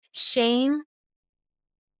shame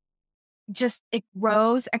it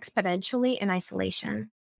grows exponentially in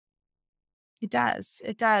isolation. It does.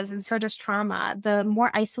 And so does trauma. The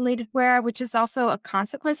more isolated we are, which is also a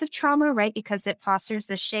consequence of trauma, right? Because it fosters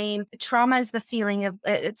the shame. Trauma is the feeling of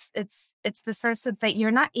it's the sense of that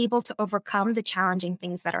you're not able to overcome the challenging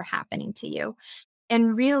things that are happening to you.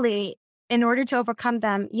 And really, in order to overcome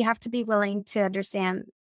them, you have to be willing to understand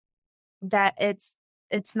that it's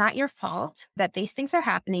not your fault that these things are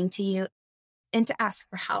happening to you, and to ask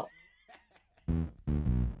for help.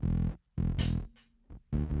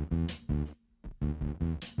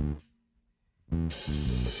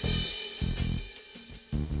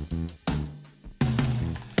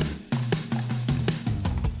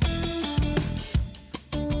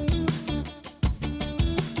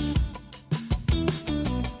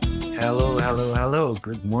 Hello.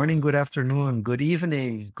 Good morning, good afternoon, good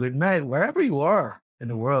evening, good night, wherever you are in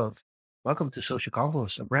the world. Welcome to Social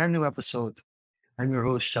Confoes, a brand new episode. I'm your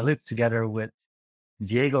host, Shalip, together with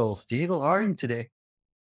Diego. Diego, how are you today?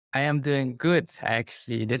 I am doing good,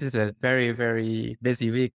 actually. This is a very, very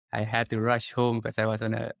busy week. I had to rush home because I was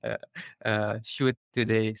on a shoot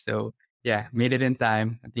today. So yeah, made it in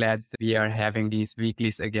time. Glad we are having these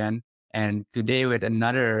weeklies again. And today with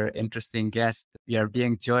another interesting guest, we are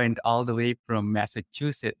being joined all the way from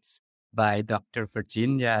Massachusetts by Dr.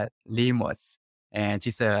 Virginia Lemos. And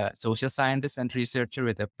she's a social scientist and researcher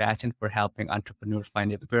with a passion for helping entrepreneurs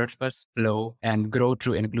find their purpose, flow, and grow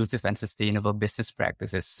through inclusive and sustainable business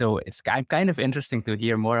practices. So it's kind of interesting to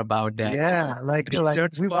hear more about that. Yeah, like we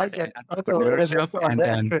might get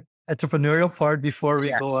entrepreneurial part before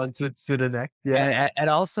we go on to the next. Yeah, and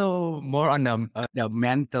also more on the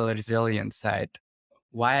mental resilience side.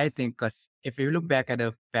 Why I think, because if you look back at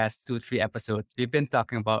the past 2-3 episodes, we've been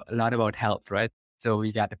talking a lot about health, right? So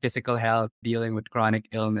we got the physical health, dealing with chronic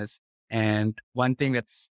illness. And one thing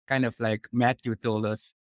that's kind of like Matthew told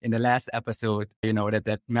us in the last episode,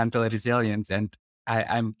 that mental resilience. And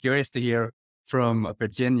I'm curious to hear from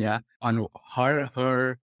Virginia on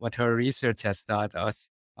what her research has taught us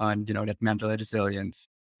on, that mental resilience.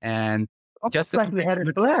 And just like we had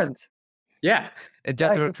it planned. Yeah, it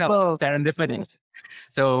just worked out, serendipity.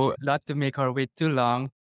 So not to make our wait too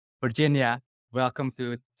long, Virginia, welcome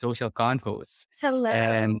to Social Confoes. Hello.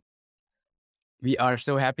 And we are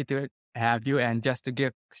so happy to have you. And just to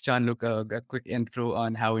give Jean-Luc a quick intro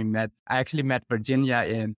on how we met. I actually met Virginia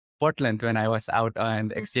in Portland when I was out on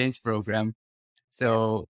the exchange program.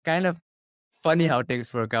 So kind of funny how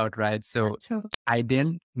things work out, right? So I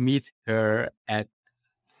didn't meet her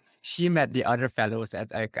she met the other fellows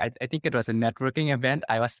at, I think it was a networking event.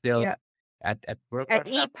 I was still at work. At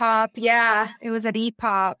EPOP, yeah. It was at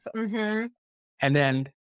EPOP. Mm-hmm. And then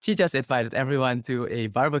she just invited everyone to a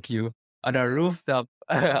barbecue on a rooftop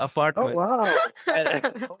apartment. Oh, wow.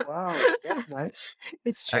 Oh, wow. That's nice.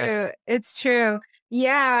 It's true.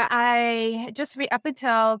 Yeah, I just up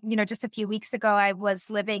until, just a few weeks ago, I was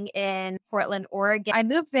living in Portland, Oregon. I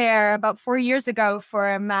moved there about 4 years ago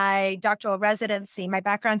for my doctoral residency. My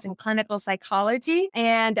background's in clinical psychology.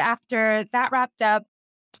 And after that wrapped up,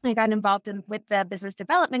 I got involved with the business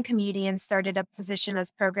development community and started a position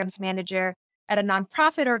as programs manager at a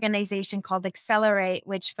nonprofit organization called Accelerate,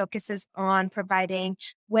 which focuses on providing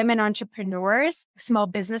women entrepreneurs, small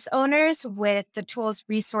business owners with the tools,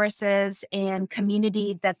 resources, and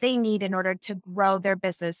community that they need in order to grow their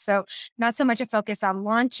business. So not so much a focus on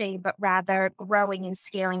launching, but rather growing and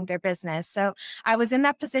scaling their business. So I was in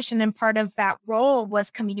that position, and part of that role was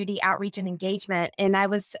community outreach and engagement. And I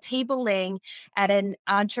was tabling at I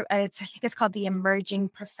think it's called the Emerging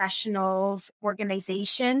Professionals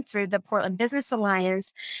Organization through the Portland Business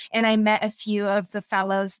Alliance. And I met a few of the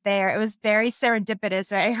fellows there. It was very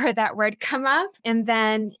serendipitous, right? I heard that word come up. And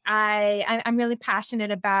then I'm really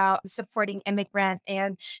passionate about supporting immigrant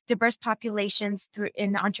and diverse populations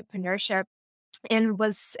in entrepreneurship. And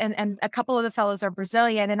a couple of the fellows are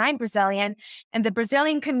Brazilian, and I'm Brazilian, and the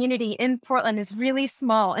Brazilian community in Portland is really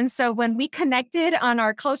small. And so when we connected on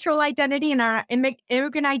our cultural identity and our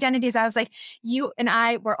immigrant identities, I was like, you and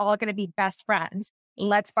I, we're all going to be best friends.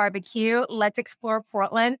 Let's barbecue. Let's explore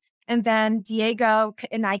Portland. And then Diego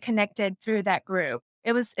and I connected through that group.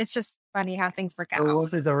 It's just funny how things work out.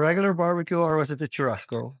 Was it a regular barbecue or was it the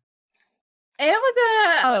churrasco? It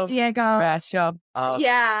was Diego mashup.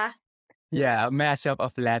 Yeah, a mashup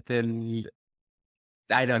of Latin.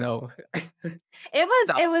 I don't know. It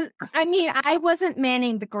was. I mean, I wasn't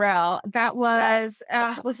manning the grill. That was.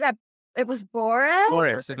 It was Boris.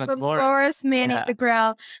 Boris manning the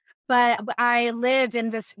grill. But I lived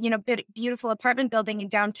in this, beautiful apartment building in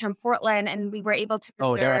downtown Portland, and we were able to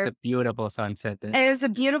Oh, there was reserve. a beautiful sunset then. It was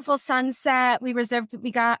a beautiful sunset. We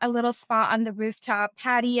got a little spot on the rooftop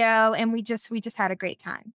patio, and we just had a great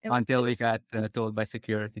time. Until we got told by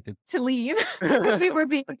security to leave.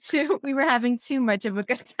 We were having too much of a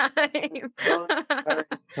good time.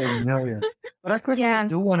 Familiar. But I quickly Yeah.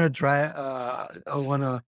 do want to try. I want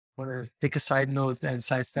to take a side note and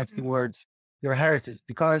sidestep towards your heritage,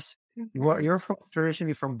 because you're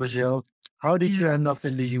originally from Brazil. How did you end up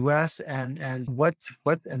in the U.S. and what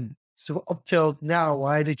and so up till now,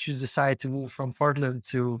 why did you decide to move from Portland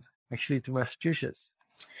to Massachusetts?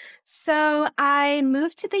 So I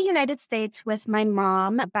moved to the United States with my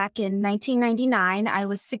mom back in 1999. I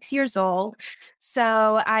was 6 years old.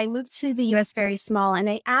 So I moved to the US very small, and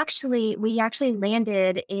we actually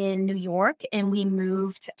landed in New York and we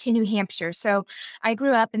moved to New Hampshire. So I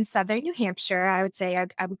grew up in southern New Hampshire. I would say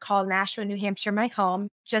I would call Nashua, New Hampshire my home,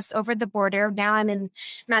 just over the border. Now I'm in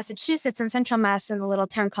Massachusetts, in central Mass, in a little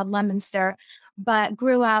town called Leominster, but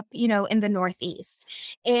grew up, in the Northeast.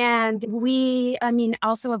 And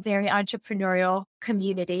also a very entrepreneurial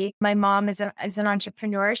community. My mom is an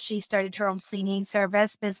entrepreneur. She started her own cleaning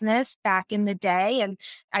service business back in the day. And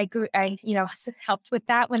I helped with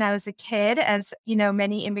that when I was a kid, as,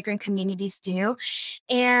 many immigrant communities do.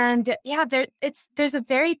 And yeah, there's a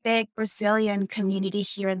very big Brazilian community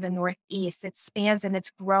here in the Northeast. It spans and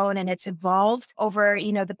it's grown and it's evolved over,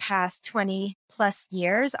 the past 20 plus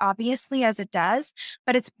years, obviously, as it does,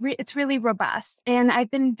 but it's really robust. And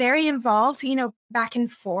I've been very involved, back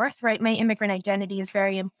and forth, right? My immigrant identity is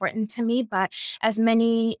very important to me, but as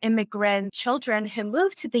many immigrant children who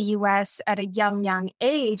moved to the US at a young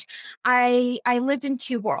age, I lived in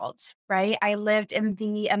two worlds, right? I lived in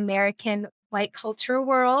the American white culture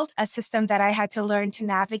world, a system that I had to learn to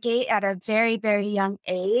navigate at a very, very young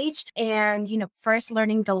age. And, first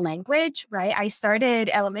learning the language, right? I started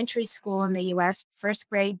elementary school in the US, first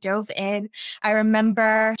grade, dove in. I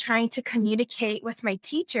remember trying to communicate with my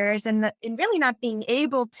teachers and really not being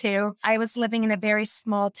able to. I was living in a very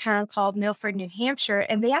small town called Milford, New Hampshire,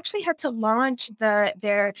 and they actually had to launch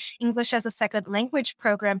their English as a second language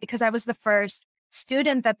program because I was the first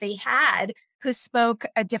student that they had who spoke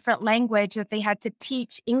a different language that they had to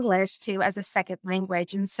teach English to as a second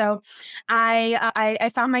language. And so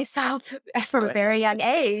I found myself from a very young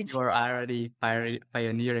age. You're already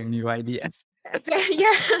pioneering new ideas.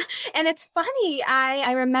 Yeah. And it's funny.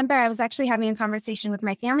 I remember I was actually having a conversation with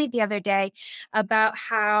my family the other day about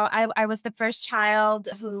how I was the first child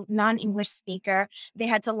who non-English speaker. They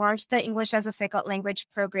had to launch the English as a second language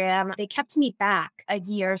program. They kept me back a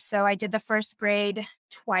year. So I did the first grade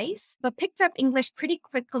twice, but picked up English pretty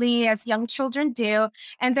quickly, as young children do.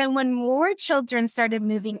 And then when more children started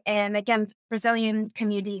moving in, again, Brazilian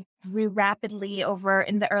community grew rapidly over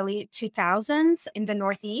in the early 2000s in the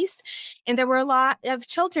Northeast. And there were a lot of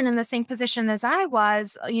children in the same position as I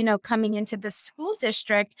was, coming into the school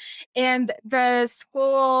district. And the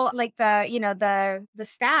school, like the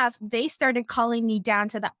staff, they started calling me down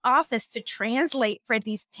to the office to translate for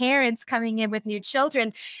these parents coming in with new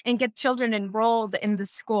children and get children enrolled in the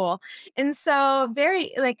school. And so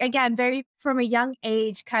very from a young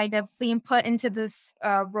age, kind of being put into this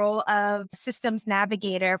role of systems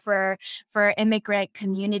navigator for immigrant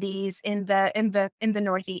communities in the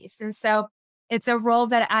Northeast. And so it's a role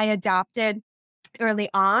that I adopted early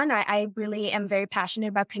on. I really am very passionate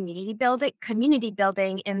about community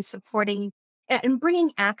building and supporting and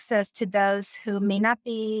bringing access to those who may not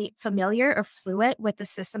be familiar or fluent with the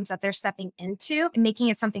systems that they're stepping into, and making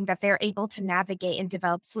it something that they're able to navigate and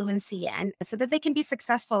develop fluency in so that they can be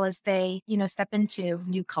successful as they, step into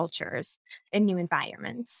new cultures and new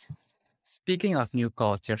environments. Speaking of new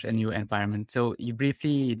cultures and new environments, so you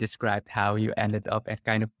briefly described how you ended up and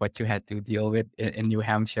kind of what you had to deal with in New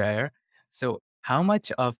Hampshire. So how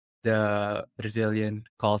much of the Brazilian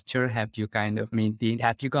culture have you kind of maintained?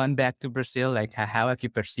 Have you gone back to Brazil? Like, how have you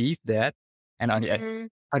perceived that? And on the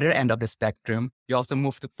other end of the spectrum, you also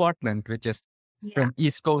moved to Portland, which is from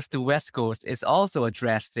East Coast to West Coast. It's also a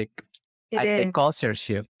drastic, culture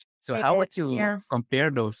shift. So how would you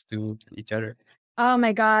compare those to each other? Oh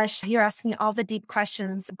my gosh, you're asking all the deep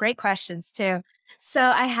questions. Great questions too. So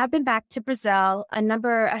I have been back to Brazil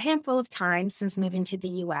a handful of times since moving to the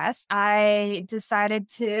US. I decided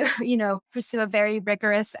to, pursue a very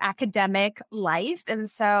rigorous academic life. And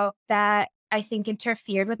so that, I think,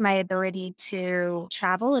 interfered with my ability to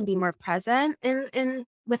travel and be more present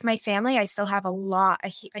with my family. I still have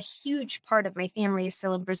a huge part of my family is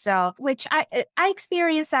still in Brazil, which I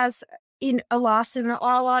experience as in a loss in a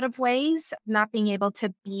lot of ways, not being able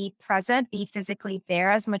to be present, be physically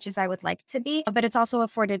there as much as I would like to be. But it's also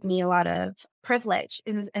afforded me a lot of privilege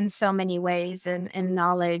in so many ways, and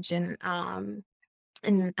knowledge, and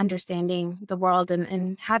understanding the world,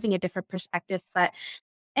 and having a different perspective. But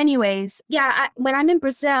anyways, yeah, when I'm in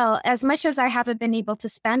Brazil, as much as I haven't been able to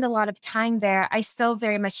spend a lot of time there, I still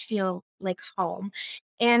very much feel like home.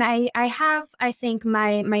 And I have, I think,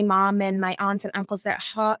 my mom and my aunts and uncles that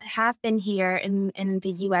have been here in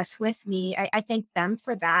the US with me. I thank them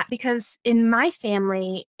for that, because in my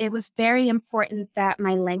family, it was very important that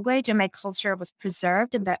my language and my culture was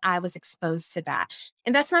preserved and that I was exposed to that.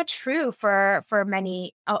 And that's not true for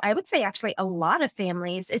many, I would say actually a lot of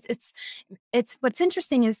families. It's what's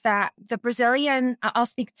interesting is that the Brazilian, I'll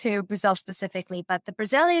speak to Brazil specifically, but the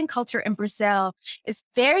Brazilian culture in Brazil is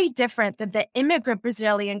very different than the immigrant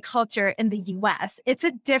Brazilian culture in the US. It's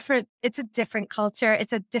a different culture.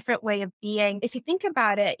 It's a different way of being. If you think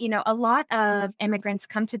about it, a lot of immigrants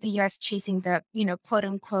come to the US chasing the, quote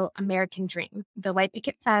unquote, American dream, the white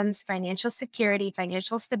picket fence, financial security,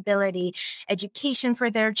 financial stability, education for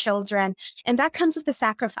their children. And that comes with a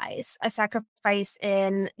sacrifice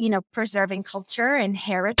in, preserving culture and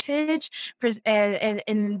heritage, and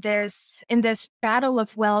in this battle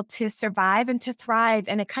of will to survive and to thrive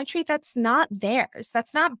in a country that's not theirs,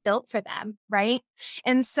 that's not built for them, right?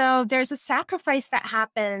 And so there's a sacrifice that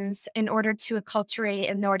happens in order to acculturate,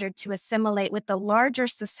 in order to assimilate with the larger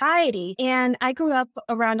society. And I grew up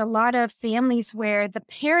around a lot of families where the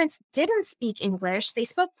parents didn't speak English, they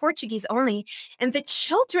spoke Portuguese only, and the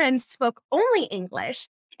children spoke only English.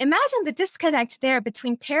 Imagine the disconnect there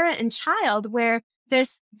between parent and child, where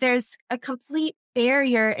there's a complete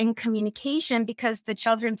barrier in communication because the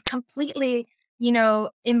children's completely,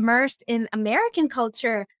 immersed in American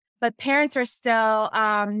culture, but parents are still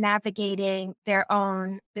navigating their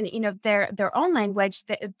own, their own language,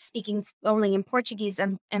 speaking only in Portuguese,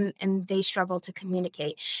 and they struggle to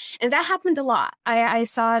communicate. And that happened a lot. I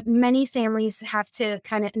saw many families have to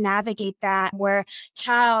kind of navigate that, where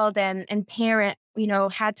child and parent,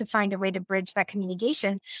 had to find a way to bridge that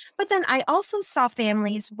communication. But then I also saw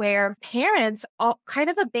families where parents all kind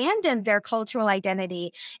of abandoned their cultural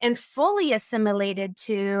identity and fully assimilated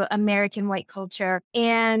to American white culture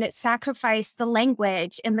and sacrificed the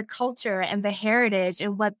language and the culture and the heritage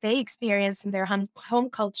and what they experienced in their home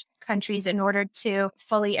culture countries in order to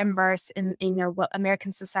fully immerse in what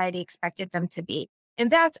American society expected them to be.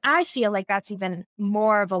 And I feel like that's even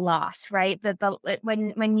more of a loss, right?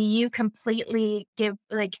 When you completely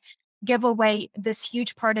give away this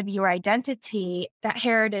huge part of your identity, that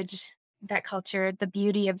heritage, that culture, the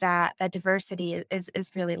beauty of that diversity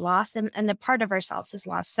is really lost, and a part of ourselves is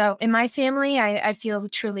lost. So in my family, I feel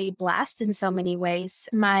truly blessed in so many ways.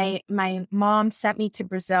 My mom sent me to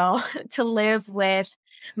Brazil to live with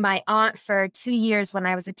my aunt for 2 years when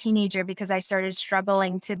I was a teenager, because I started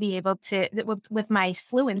struggling to be able to, with my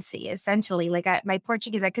fluency, essentially. Like my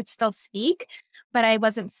Portuguese, I could still speak, but I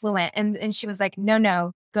wasn't fluent. And she was like,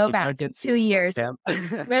 no, go back. 2 years.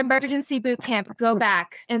 Emergency boot camp, go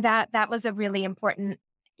back. And that was a really important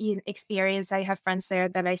experience. I have friends there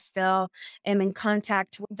that I still am in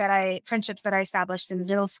contact with, friendships that I established in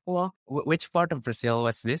middle school. Which part of Brazil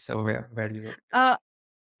was this, or where do you?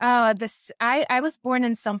 I was born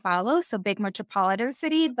in São Paulo, so big metropolitan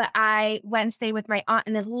city, but I went and stayed with my aunt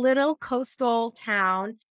in a little coastal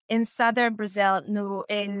town in southern Brazil,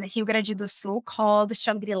 in Rio Grande do Sul, called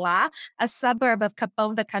Xangri-Lá, a suburb of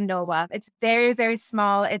Capão da Canoa. It's very, very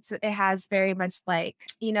small. It has very much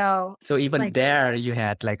So even there, you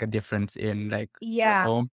had like a difference in yeah,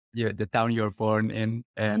 home, the town you're born in,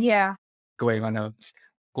 and going on a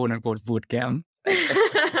quote unquote boot camp.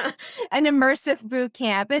 An immersive boot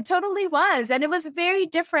camp. It totally was. And it was very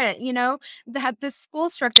different, the school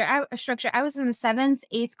structure. I was in the 7th,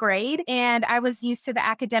 8th grade, and I was used to the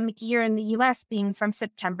academic year in the US being from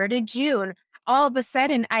September to June. All of a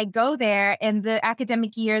sudden I go there, and the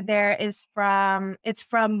academic year there is from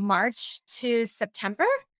March to September,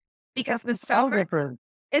 because the summer, different.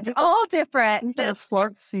 It's all different. The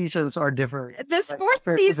sports seasons are different. The sports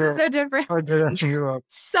seasons are different.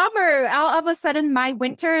 Summer, all of a sudden, my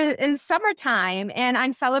winter is summertime, and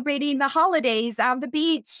I'm celebrating the holidays on the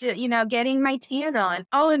beach, getting my tan on.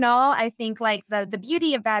 All in all, I think the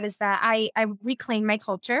beauty of that is that I reclaim my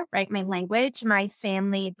culture, right? My language, my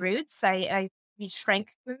family roots. I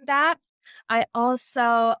strengthen that. I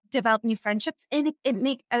also develop new friendships, and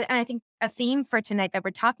and I think a theme for tonight that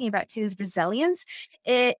we're talking about too is resilience.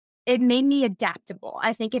 It it made me adaptable.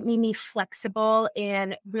 I think it made me flexible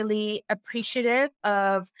and really appreciative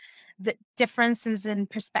of the differences in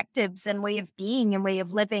perspectives and way of being and way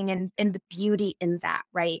of living and the beauty in that,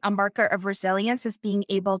 right? A marker of resilience is being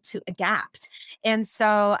able to adapt. And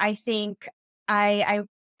so I think I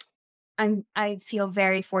I feel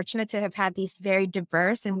very fortunate to have had these very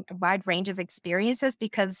diverse and wide range of experiences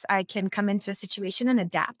because I can come into a situation and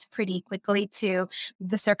adapt pretty quickly to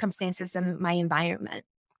the circumstances and my environment.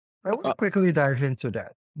 I want to quickly dive into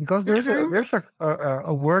that because Mhm. there's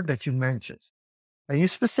a word that you mentioned, and you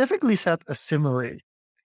specifically said assimilate.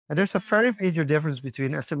 And there's a very major difference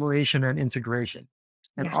between assimilation and integration.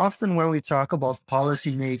 And Yeah. often when we talk about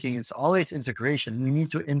policy making, it's always integration. We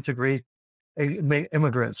need to integrate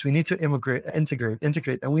immigrants. We need to integrate.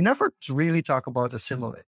 And we never really talk about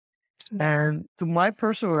assimilate. Yeah. And to my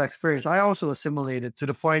personal experience, I also assimilated to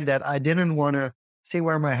the point that I didn't want to say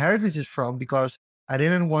where my heritage is from because I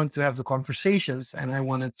didn't want to have the conversations and I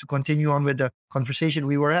wanted to continue on with the conversation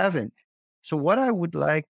we were having. So what I would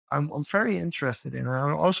like, I'm very interested in, and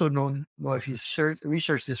I also don't know if you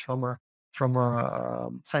research this from a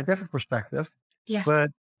scientific perspective, Yeah.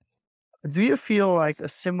 but do you feel like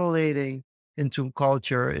assimilating into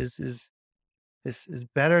culture is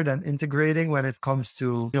better than integrating when it comes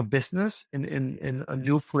to business in a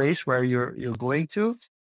new place where you're going to?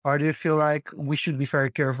 Or do you feel like we should be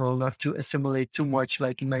very careful not to assimilate too much,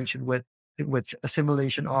 like you mentioned, with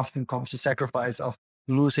assimilation often comes the sacrifice of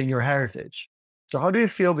losing your heritage. So how do you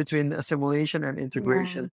feel between assimilation and Yeah.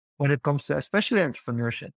 integration when it comes to especially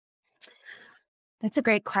entrepreneurship? That's a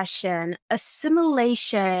great question.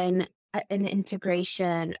 Assimilation and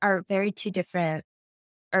integration are very two different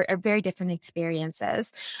are very different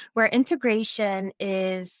experiences. Where integration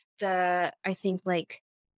is I think like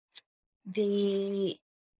the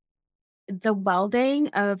the welding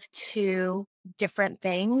of two different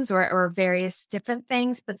things or various different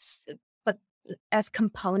things, but as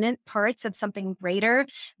component parts of something greater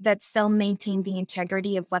that still maintain the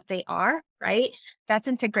integrity of what they are, right? That's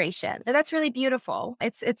integration. And that's really beautiful.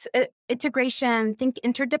 It's integration, think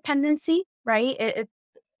interdependency, right?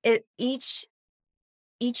 It each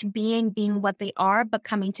being what they are, but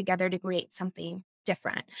coming together to create something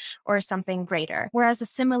different or something greater. Whereas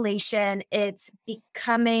assimilation, it's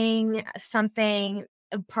becoming something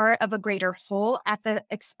a part of a greater whole at the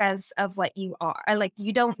expense of what you are. Like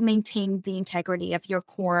you don't maintain the integrity of your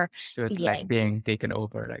core So it's like being. being taken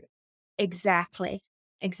over. Like, Exactly.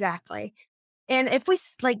 Exactly. And if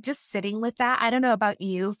like just sitting with that, I don't know about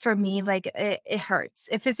you, for me, like it hurts.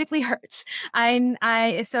 It physically hurts.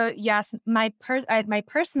 So yes, my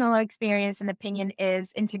personal experience and opinion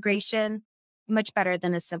is integration much better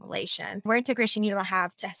than assimilation. Where integration, you don't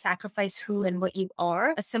have to sacrifice who and what you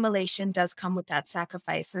are. Assimilation does come with that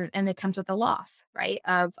sacrifice and it comes with a loss, right?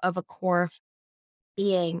 Of a core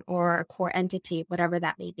being or a core entity, whatever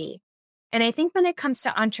that may be. And I think when it comes to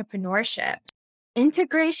entrepreneurship,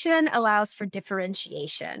 integration allows for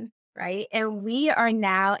differentiation, right? And we are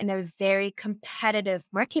now in a very competitive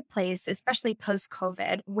marketplace, especially post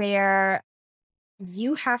COVID, where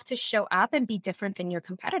you have to show up and be different than your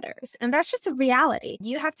competitors. And that's just a reality.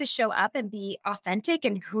 You have to show up and be authentic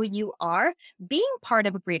in who you are, being part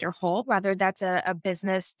of a greater whole, whether that's a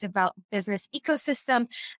business ecosystem.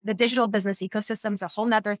 The digital business ecosystem is a whole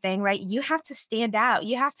nother thing, right? You have to stand out.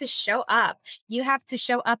 You have to show up. You have to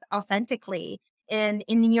show up authentically in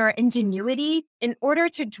your ingenuity in order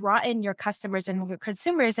to draw in your customers and your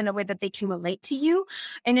consumers in a way that they can relate to you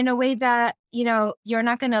and in a way that, you're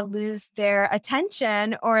not going to lose their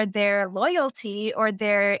attention or their loyalty or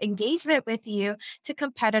their engagement with you to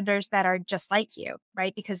competitors that are just like you,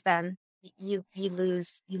 right? Because then you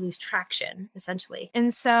lose traction essentially.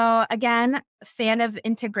 And so again, fan of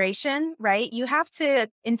integration, right? You have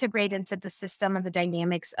to integrate into the system and the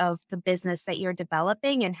dynamics of the business that you're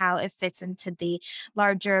developing and how it fits into the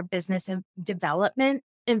larger business and development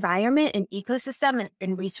environment and ecosystem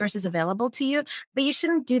and resources available to you. But you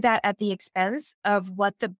shouldn't do that at the expense of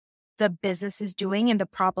what the business is doing and the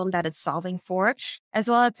problem that it's solving for, as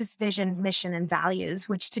well as its vision, mission, and values,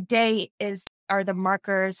 which today are the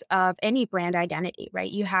markers of any brand identity, right?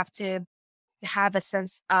 You have to have a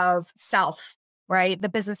sense of self, right? The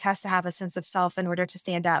business has to have a sense of self in order to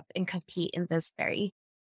stand up and compete in this very,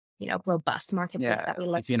 robust marketplace yeah, that we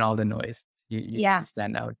live. between all the noise, Yeah, you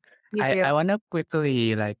stand out. you I do. want to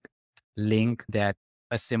quickly like link that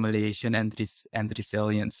assimilation and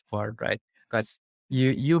resilience part, right? Because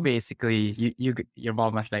you basically your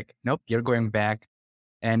mom was like, nope, you're going back,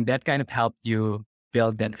 and that kind of helped you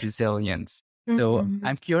build that resilience. So Mhm.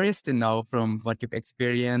 I'm curious to know from what you've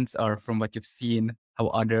experienced or from what you've seen, how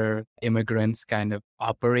other immigrants kind of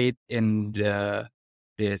operate in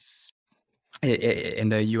this in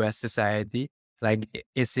the US society? Like,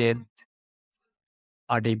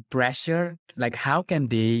 are they pressure? Like, how can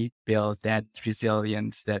they build that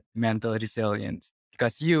resilience, that mental resilience?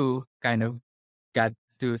 Because you kind of got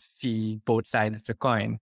to see both sides of the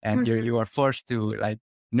coin, and you are forced to like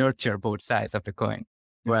nurture both sides of the coin.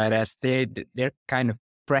 Whereas they're kind of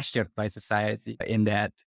pressured by society in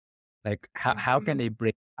that. Like, how can they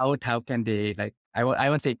break out? How can they, like, I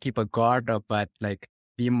won't say keep a guard up, but like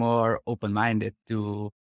be more open minded to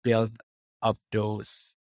build up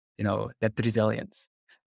those, that resilience.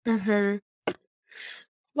 Mm-hmm.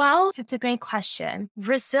 Well, it's a great question.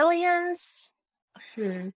 Resilience.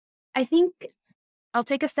 I think I'll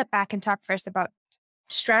take a step back and talk first about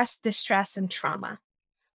stress, distress, and trauma,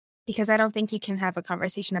 because I don't think you can have a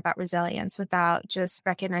conversation about resilience without just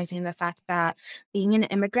recognizing the fact that being an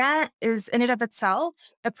immigrant is in and of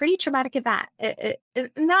itself a pretty traumatic event.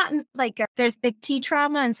 Not like there's big T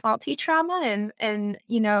trauma and small T trauma. And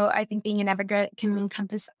I think being an immigrant can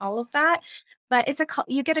encompass all of that. But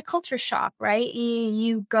you get a culture shock, right?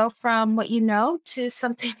 You go from what you know to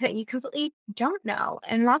something that you completely don't know,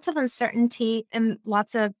 and lots of uncertainty and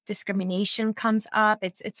lots of discrimination comes up.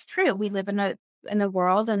 It's true. We live in the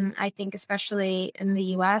world, and I think especially in the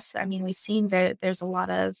US, I mean, we've seen there's a lot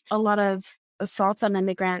of assaults on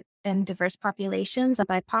immigrant and diverse populations and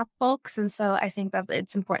BIPOC folks, and so I think that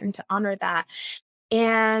it's important to honor that.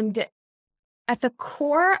 And at the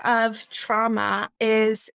core of trauma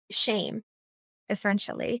is shame,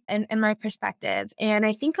 essentially, in my perspective. And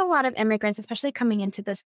I think a lot of immigrants, especially coming into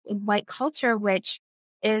this white culture, which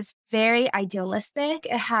is very idealistic,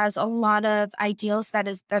 it has a lot of ideals that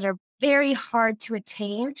are very hard to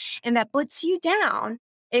attain, and that puts you down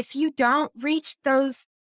if you don't reach those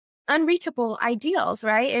unreachable ideals,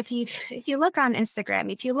 right? If you look on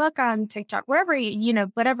Instagram, if you look on TikTok, wherever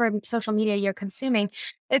whatever social media you're consuming,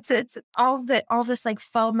 it's all this like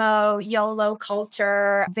FOMO, YOLO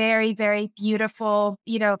culture, very, very beautiful,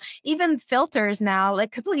 even filters now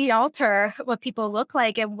like completely alter what people look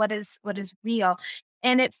like and what is real.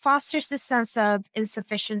 And it fosters this sense of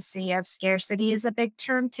insufficiency, of scarcity is a big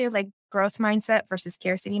term too, like growth mindset versus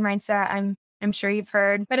scarcity mindset. I'm sure you've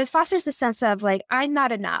heard, but it fosters the sense of like, I'm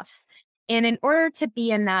not enough. And in order to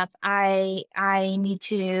be enough, I need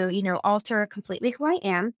to, alter completely who I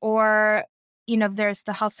am. Or, there's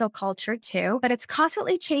the hustle culture too, but it's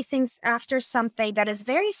constantly chasing after something that is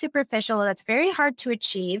very superficial, that's very hard to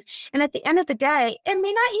achieve. And at the end of the day, it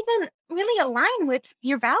may not even really align with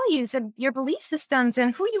your values and your belief systems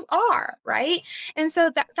and who you are, right? And so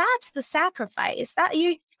that's the sacrifice that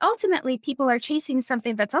ultimately people are chasing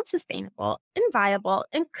something that's unsustainable, inviable,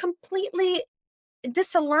 and completely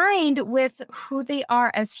disaligned with who they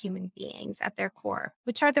are as human beings at their core,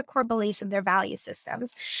 which are their core beliefs and their value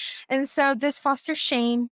systems. And so this fosters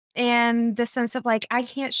shame and the sense of like, I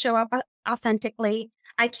can't show up authentically.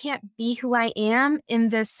 I can't be who I am in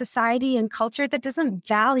this society and culture that doesn't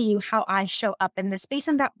value how I show up in this space,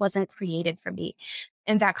 and that wasn't created for me.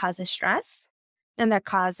 And that causes stress, and that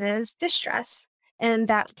causes distress. And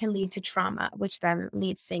that can lead to trauma, which then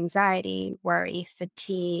leads to anxiety, worry,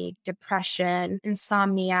 fatigue, depression,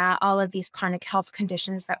 insomnia, all of these chronic health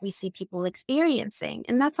conditions that we see people experiencing.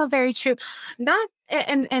 And that's all very true.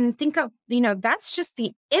 And think of, that's just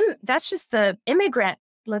the immigrant.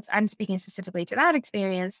 I'm speaking specifically to that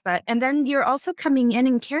experience, and then you're also coming in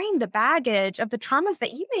and carrying the baggage of the traumas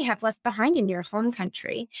that you may have left behind in your home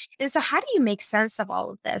country. And so how do you make sense of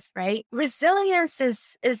all of this, right? Resilience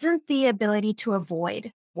isn't the ability to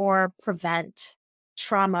avoid or prevent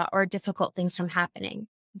trauma or difficult things from happening.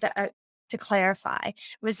 To clarify,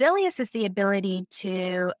 resilience is the ability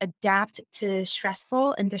to adapt to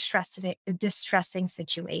stressful and distressing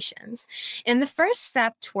situations. And the first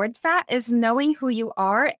step towards that is knowing who you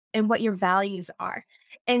are and what your values are,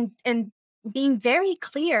 and being very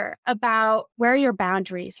clear about where your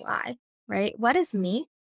boundaries lie, right? What is me?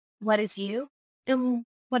 What is you? And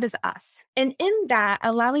what is us? And in that,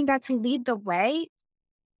 allowing that to lead the way,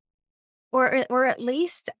 or at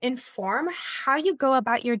least inform how you go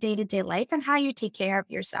about your day-to-day life and how you take care of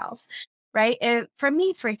yourself, right? For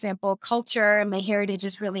me, for example, culture and my heritage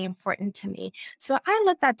is really important to me. So I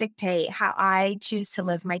let that dictate how I choose to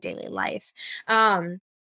live my daily life. And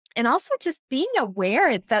also just being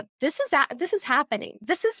aware that this is happening.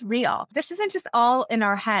 This is real. This isn't just all in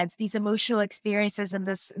our heads, these emotional experiences and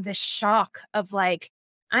this shock of like,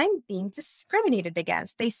 I'm being discriminated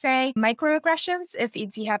against. They say microaggressions,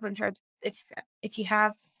 if you haven't heard, if you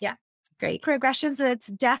have, yeah, great. Progressions, it's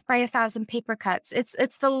death by 1,000 paper cuts.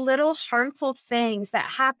 It's the little harmful things that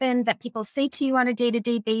happen that people say to you on a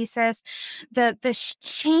day-to-day basis, the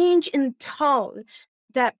change in tone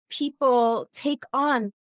that people take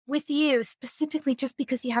on with you specifically just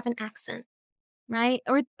because you have an accent, right?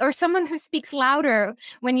 Or someone who speaks louder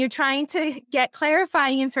when you're trying to get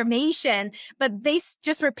clarifying information, but they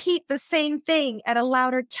just repeat the same thing at a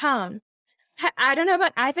louder tone. I don't know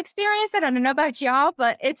about, I've experienced it. I don't know about y'all,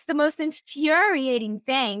 but it's the most infuriating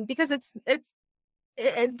thing because it's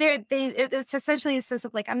essentially a sense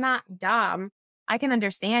of like, I'm not dumb. I can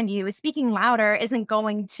understand you. Speaking louder isn't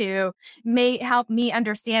going to help me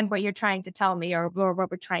understand what you're trying to tell me or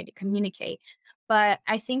what we're trying to communicate. But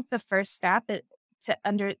I think the first step to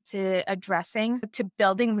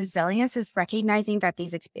building resilience is recognizing that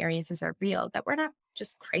these experiences are real, that we're not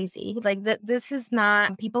just crazy. Like that this is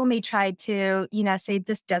not, people may try to, say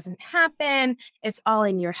this doesn't happen. It's all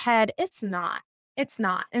in your head. It's not. It's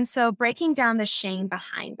not. And so breaking down the shame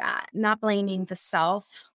behind that, not blaming the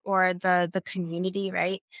self or the community,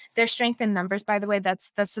 right? There's strength in numbers, by the way. That's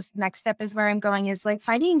the next step is where I'm going, is like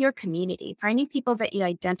finding your community, finding people that you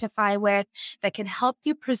identify with that can help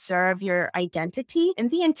you preserve your identity and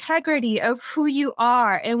the integrity of who you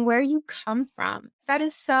are and where you come from. That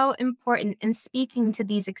is so important in speaking to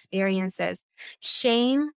these experiences.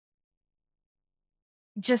 Shame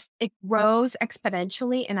it grows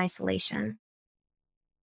exponentially in isolation.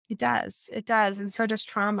 It does. It does. And so does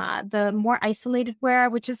trauma. The more isolated we are,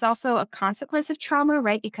 which is also a consequence of trauma,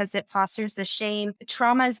 right? Because it fosters the shame.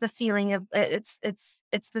 Trauma is the feeling of it's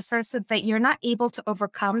the sense of that you're not able to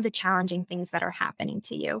overcome the challenging things that are happening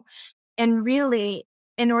to you. And really,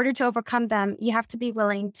 in order to overcome them, you have to be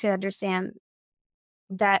willing to understand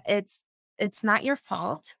that it's not your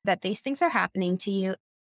fault that these things are happening to you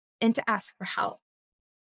and to ask for help.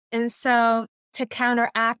 And so to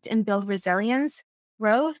counteract and build resilience,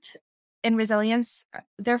 growth and resilience,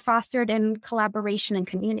 they're fostered in collaboration and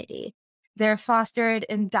community. They're fostered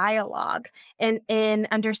in dialogue and in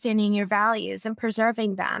understanding your values and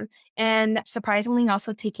preserving them. And surprisingly,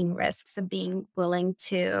 also taking risks and being willing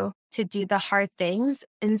to do the hard things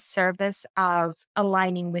in service of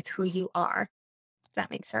aligning with who you are. Does that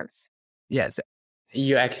make sense? Yes.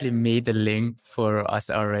 You actually made the link for us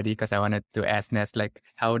already, because I wanted to ask Ness, like,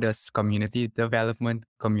 how does community development,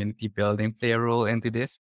 community building play a role into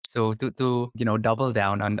this? So to double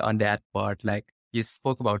down on that part, like you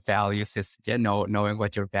spoke about values, is knowing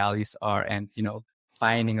what your values are and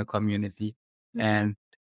finding a community. Mm-hmm. And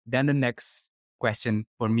then the next question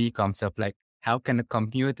for me comes up, like, how can a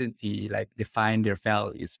community like define their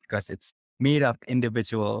values? Because it's made up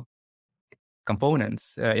individual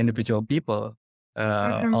components, individual people.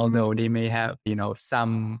 Although they may have,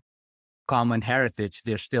 some common heritage,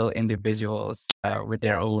 they're still individuals with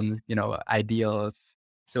their own, ideals.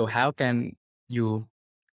 So how can you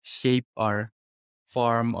shape or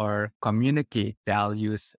form or communicate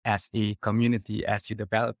values as a community as you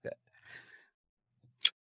develop it?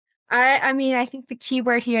 I mean, I think the key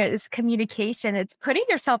word here is communication. It's putting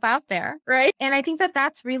yourself out there, right? And I think that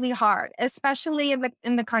that's really hard, especially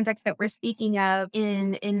in the context that we're speaking of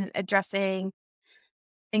in addressing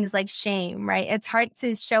things like shame, right? It's hard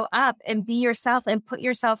to show up and be yourself and put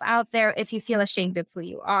yourself out there if you feel ashamed of who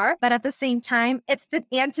you are. But at the same time, it's the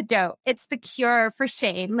antidote. It's the cure for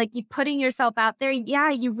shame. Like you putting yourself out there,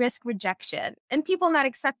 you risk rejection and people not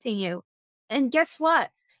accepting you. And guess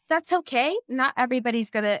what? That's okay. Not everybody's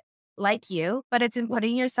going to like you, but it's in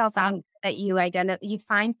putting yourself out that you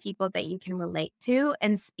find people that you can relate to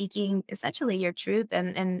and speaking essentially your truth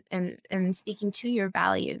and speaking to your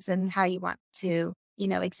values and how you want to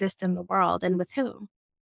exist in the world and with whom.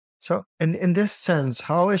 So in this sense,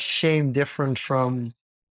 how is shame different from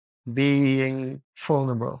being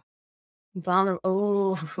vulnerable? Vulnerable.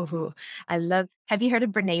 Oh, have you heard of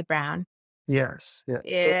Brene Brown? Yes. Yeah.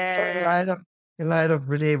 Yeah. So in light of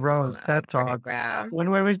Brene Brown's TED Talk, when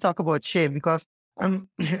we talk about shame, because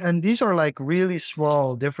and these are like really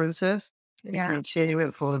small differences between shame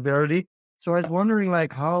and vulnerability. So I was wondering,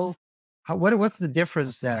 like, what's the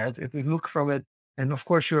difference there? If we look from it, and of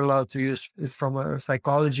course you're allowed to use it from a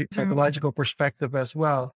psychological perspective as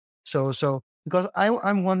well. So because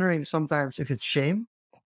I'm wondering sometimes if it's shame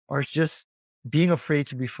or it's just being afraid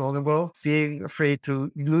to be vulnerable, being afraid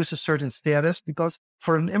to lose a certain status, because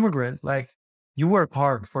for an immigrant, like, you work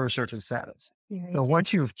hard for a certain status. Yeah, so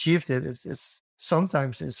once you've achieved it, it's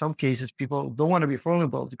sometimes, in some cases, people don't want to be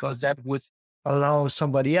vulnerable because that would allow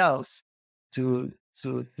somebody else to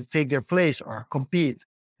take their place or compete,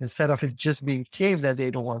 instead of it just being shame that they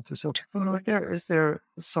don't want to. So is there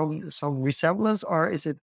some resemblance, or is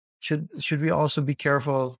it, should we also be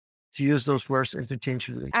careful to use those words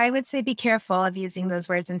interchangeably? I would say be careful of using those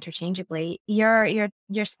words interchangeably. You're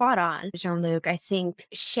spot on, Jean-Luc. I think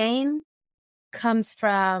shame comes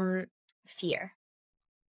from fear.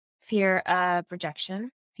 Fear of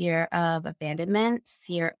rejection, fear of abandonment,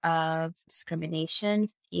 fear of discrimination,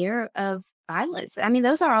 fear of violence. I mean,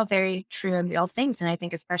 those are all very true and real things. And I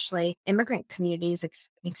think especially immigrant communities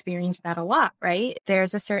experience that a lot, right?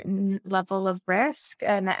 There's a certain level of risk.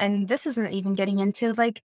 And this isn't even getting into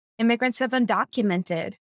like immigrants of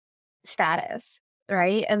undocumented status,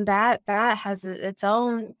 right? And that has its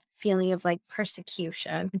own feeling of like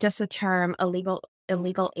persecution. Just the term illegal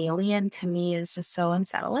alien to me is just so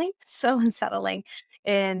unsettling, so unsettling.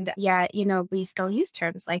 And yeah, we still use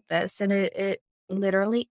terms like this, and it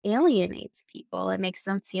literally alienates people. It makes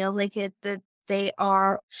them feel like that they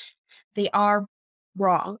are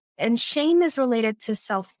wrong. And shame is related to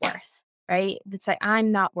self-worth, right? It's like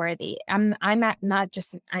I'm not worthy. Not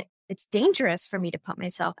just it's dangerous for me to put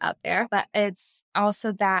myself out there, but it's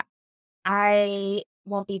also that I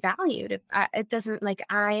won't be valued. It doesn't like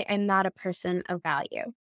I am not a person of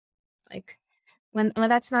value. Like when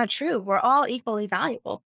that's not true, we're all equally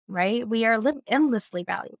valuable, right? We are endlessly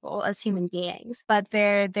valuable as human beings, but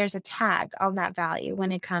there's a tag on that value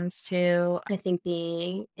when it comes to, I think,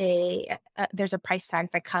 being there's a price tag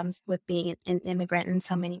that comes with being an immigrant in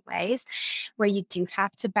so many ways, where you do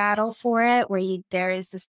have to battle for it, there is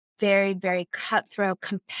this very, very cutthroat,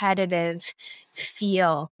 competitive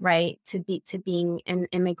feel, right, to being an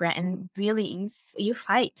immigrant, and really you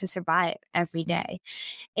fight to survive every day.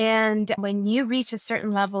 And when you reach a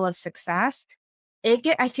certain level of success,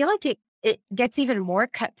 I feel like it gets even more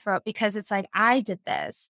cutthroat, because it's like, I did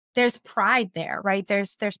this. There's pride there, right?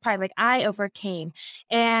 There's pride, like I overcame,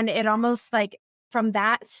 and it almost like, from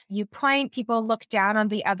that viewpoint, people look down on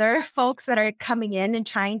the other folks that are coming in and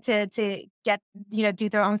trying to get, do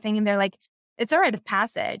their own thing. And they're like, it's a rite of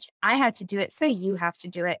passage. I had to do it, so you have to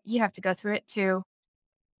do it. You have to go through it too.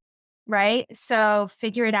 Right? So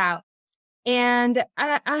figure it out. And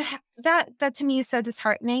that to me is so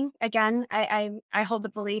disheartening. Again, I hold the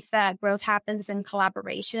belief that growth happens in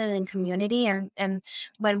collaboration and in community, and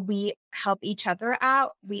when we help each other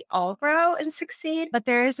out, we all grow and succeed. But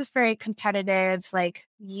there is this very competitive, like,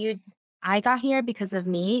 I got here because of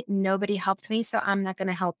me. Nobody helped me, so I'm not going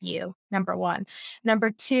to help you. Number one. Number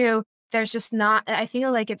two, there's just not. I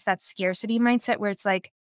feel like it's that scarcity mindset where it's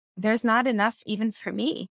like, there's not enough even for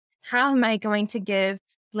me. How am I going to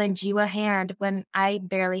lend you a hand when I'm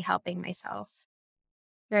barely helping myself?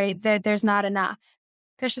 Right? There's not enough.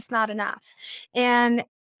 There's just not enough. And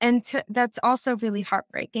that's also really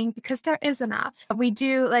heartbreaking, because there is enough. We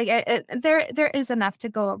do there is enough to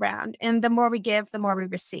go around. And the more we give, the more we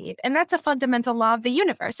receive. And that's a fundamental law of the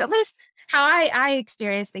universe. At least how I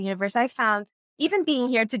experience the universe. I found, even being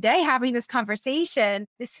here today, having this conversation,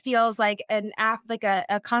 this feels like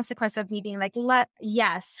a consequence of me being like,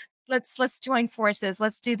 let's join forces.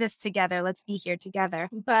 Let's do this together. Let's be here together.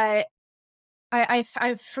 But I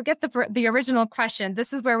forget the original question.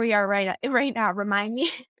 This is where we are right now. Remind me.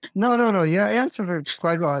 No. Yeah, I answered it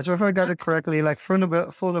quite well. So if I got it correctly, like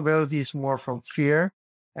vulnerability is more from fear,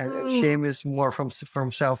 and shame is more from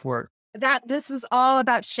self-worth. That this was all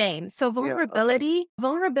about shame. So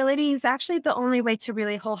vulnerability is actually the only way to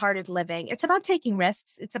really wholehearted living. It's about taking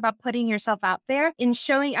risks. It's about putting yourself out there and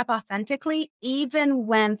showing up authentically, even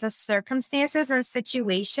when the circumstances and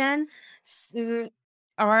situation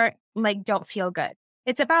are like, don't feel good.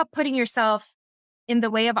 It's about putting yourself in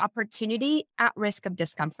the way of opportunity at risk of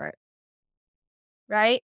discomfort.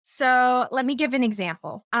 Right? So let me give an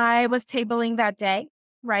example. I was tabling that day,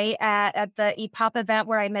 right, at the EPOP event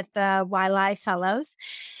where I met the YLI fellows.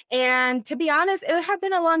 And to be honest, it had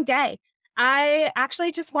been a long day. I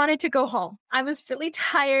actually just wanted to go home. I was really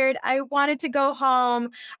tired. I wanted to go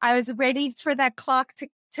home. I was ready for that clock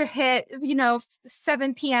to hit,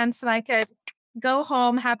 7 p.m. so I could go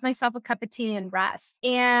home, have myself a cup of tea and rest.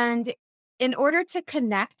 And in order to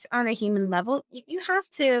connect on a human level, you have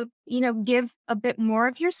to, give a bit more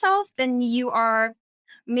of yourself than you are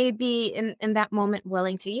maybe in that moment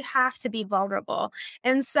willing to. You have to be vulnerable.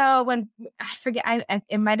 And so when I forget,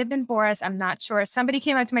 it might have been Boris, I'm not sure. Somebody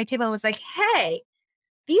came up to my table and was like, hey,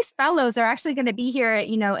 these fellows are actually going to be here,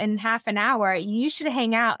 in half an hour. You should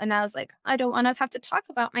hang out. And I was like, I don't want to have to talk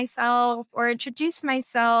about myself or introduce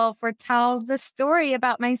myself or tell the story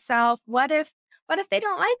about myself. What if they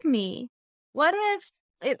don't like me? What if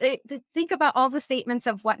think about all the statements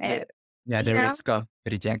of what if? Yeah, the risk of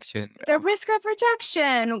rejection. The risk of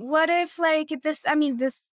rejection. What if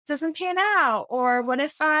this doesn't pan out? Or what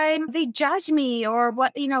if they judge me? Or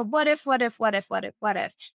what if?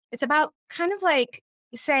 It's about kind of like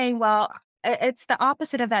saying, well, it's the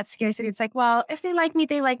opposite of that scarcity. It's like, well, if they like me,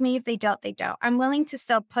 they like me. If they don't, they don't. I'm willing to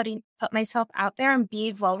still put myself out there and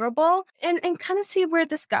be vulnerable and kind of see where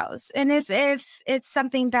this goes. And if it's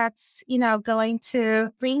something that's, going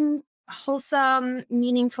to bring wholesome,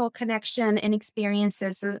 meaningful connection and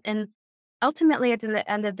experiences. And ultimately, at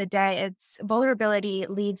the end of the day, it's vulnerability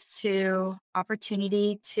leads to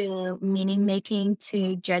opportunity, to meaning making,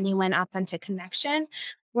 to genuine, authentic connection.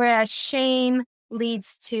 Whereas shame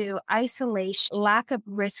leads to isolation, lack of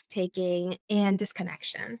risk taking, and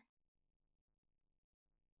disconnection.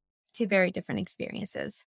 Two very different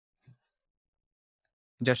experiences.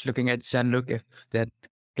 Just looking at Jean-Luc, if that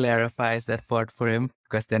clarifies that part for him,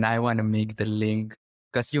 because then I want to make the link,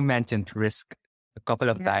 because you mentioned risk a couple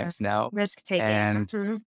of times now. Risk taking.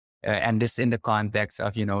 And this in the context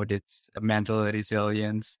of, this mental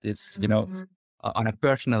resilience, this, on a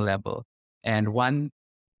personal level. And one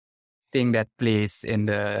thing that plays in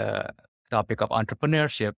the topic of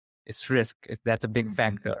entrepreneurship is risk. That's a big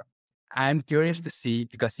factor. I'm curious to see,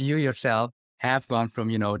 because you yourself have gone from,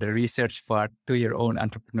 the research part to your own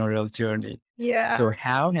entrepreneurial journey. Yeah. So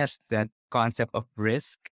how has that concept of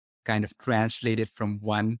risk kind of translated from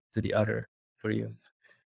one to the other for you?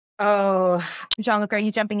 Oh, Jean-Luc, are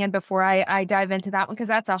you jumping in before I dive into that one? Because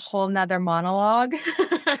that's a whole nother monologue.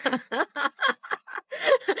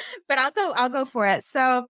 But I'll go for it.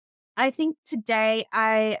 So I think today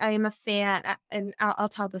I am a fan, and I'll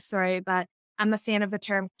tell the story, but I'm a fan of the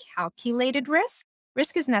term calculated risk.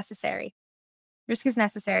 Risk is necessary. Risk is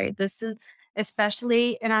necessary. This is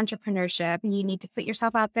especially in entrepreneurship. You need to put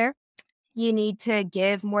yourself out there. You need to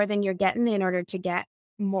give more than you're getting in order to get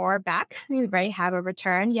more back, right? Have a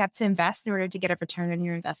return. You have to invest in order to get a return on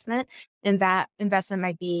your investment. And that investment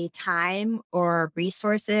might be time or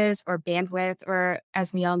resources or bandwidth, or,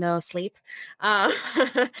 as we all know, sleep.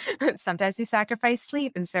 Sometimes we sacrifice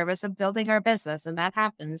sleep in service of building our business, and that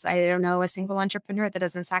happens. I don't know a single entrepreneur that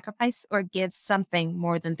doesn't sacrifice or give something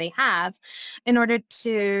more than they have in order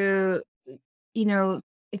to,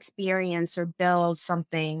 experience or build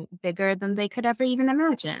something bigger than they could ever even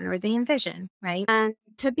imagine or they envision, right? And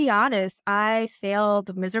to be honest, I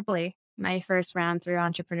failed miserably my first round through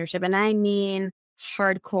entrepreneurship. And I mean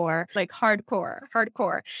hardcore, like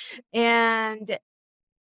hardcore. And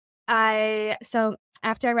so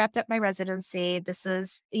after I wrapped up my residency, this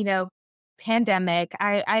was, pandemic.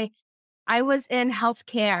 I was in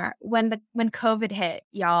healthcare when COVID hit,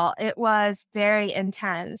 y'all. It was very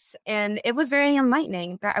intense and it was very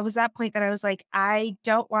enlightening. That I was at that point that I was like, I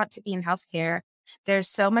don't want to be in healthcare. There's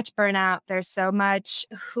so much burnout.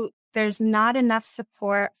 There's not enough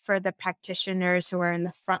support for the practitioners who are in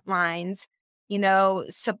the front lines,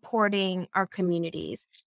 supporting our communities.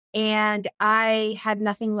 And I had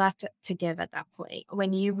nothing left to give at that point.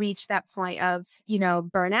 When you reach that point of,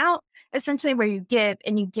 burnout, essentially where you give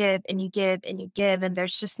and you give and you give and you give, and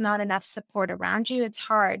there's just not enough support around you, it's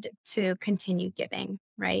hard to continue giving,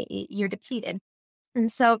 right? You're depleted.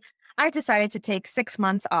 And so I decided to take 6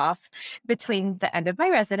 months off between the end of my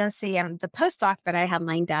residency and the postdoc that I had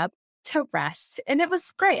lined up to rest. And it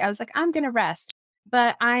was great. I was like, I'm going to rest,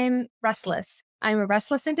 but I'm restless. I'm a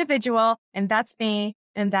restless individual, and that's me.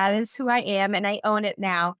 And that is who I am. And I own it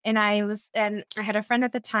now. And I had a friend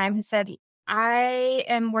at the time who said, I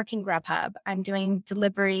am working Grubhub. I'm doing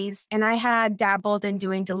deliveries, and I had dabbled in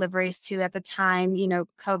doing deliveries too at the time,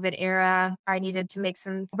 COVID era. I needed to make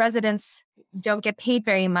some residents don't get paid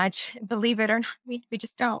very much. Believe it or not, we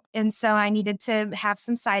just don't. And so I needed to have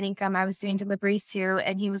some side income. I was doing deliveries too.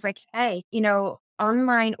 And he was like, hey,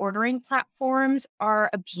 online ordering platforms are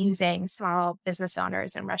abusing small business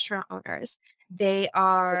owners and restaurant owners. They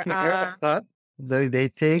are. They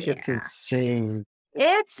take it to insane.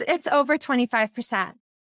 It's over 25%.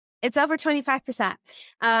 It's over 25%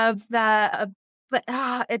 of the. But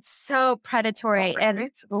it's so predatory, and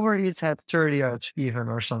it's already had 30 even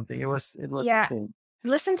or something. It was yeah. Insane.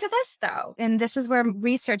 Listen to this though, and this is where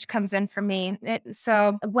research comes in for me.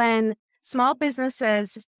 So when small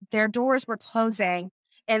businesses, their doors were closing,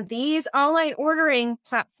 and these online ordering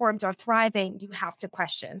platforms are thriving, you have to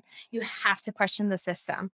question. You have to question the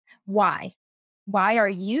system. Why? Why are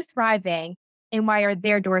you thriving, and why are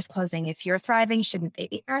their doors closing? If you're thriving, shouldn't they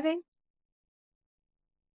be thriving?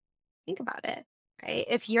 Think about it. Right?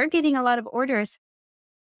 If you're getting a lot of orders,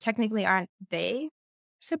 technically aren't they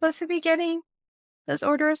supposed to be getting those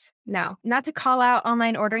orders? No, not to call out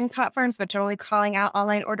online ordering platforms, but totally calling out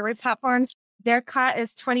online ordering platforms. Their cut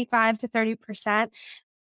is 25 to 30%,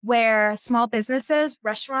 where small businesses,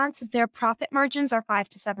 restaurants, their profit margins are 5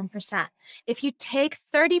 to 7%. If you take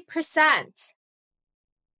 30%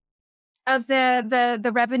 of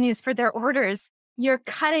the revenues for their orders,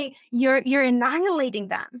 you're annihilating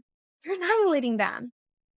them. You're annihilating them.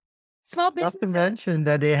 Small Not businesses, to mention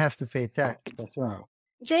that they have to pay tax as well.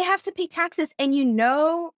 they have to pay taxes. And you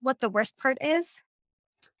know what the worst part is?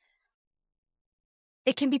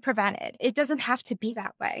 It can be prevented. It doesn't have to be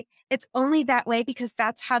that way. It's only that way because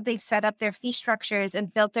that's how they've set up their fee structures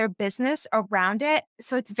and built their business around it.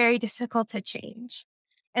 So it's very difficult to change.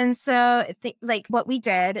 And so like what we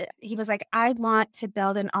did, he was like, I want to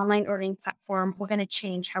build an online ordering platform. We're going to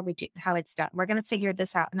change how it's done. We're going to figure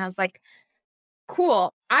this out. And I was like,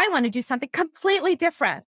 cool. I want to do something completely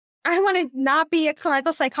different. I want to not be a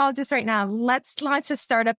clinical psychologist right now. Let's launch a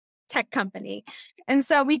startup tech company. And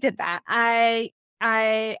so we did that.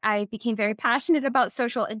 I became very passionate about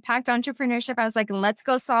social impact entrepreneurship. I was like, let's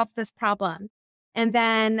go solve this problem. And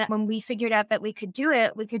then when we figured out that we could do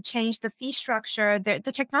it, we could change the fee structure. The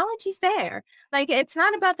technology's there. Like, it's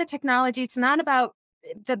not about the technology. It's not about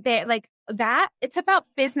it's about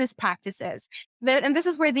business practices. And this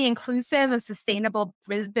is where the inclusive and sustainable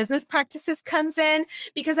business practices comes in,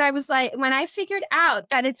 because I was like, when I figured out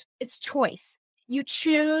that it's choice, you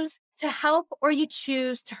choose to help or you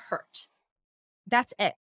choose to hurt. That's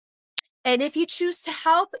it. And if you choose to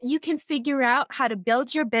help, you can figure out how to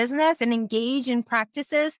build your business and engage in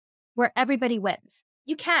practices where everybody wins.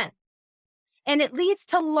 You can. And it leads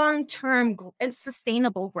to long-term and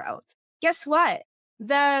sustainable growth. Guess what?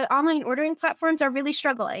 The online ordering platforms are really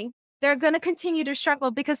struggling. They're going to continue to struggle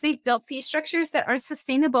because they've built fee structures that are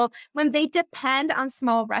sustainable. When they depend on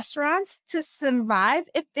small restaurants to survive,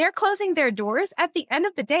 if they're closing their doors, at the end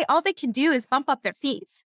of the day, all they can do is bump up their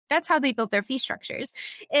fees. That's how they built their fee structures.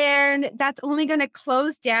 And that's only going to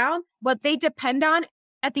close down what they depend on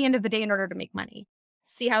at the end of the day in order to make money.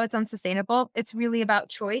 See how it's unsustainable? It's really about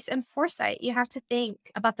choice and foresight. You have to think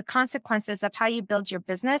about the consequences of how you build your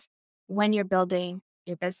business when you're building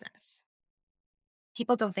your business.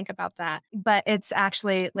 People don't think about that, but it's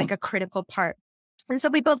actually like a critical part. And so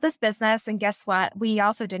we built this business, and guess what? We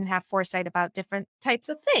also didn't have foresight about different types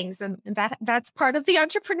of things. And that's part of the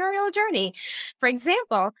entrepreneurial journey. For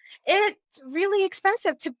example, it's really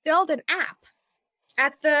expensive to build an app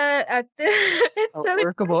a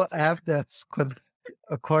workable app that's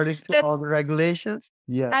according to all the regulations.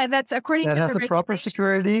 Yeah. That's according that to has the proper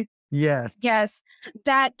security. Yeah. Yes.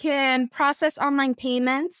 That can process online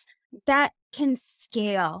payments, that can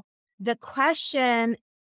scale. The question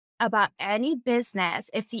about any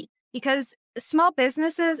business, because small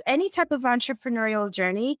businesses, any type of entrepreneurial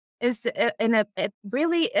journey is at the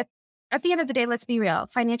end of the day, let's be real,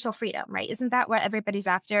 financial freedom, right? Isn't that what everybody's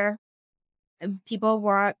after? People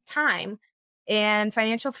want time and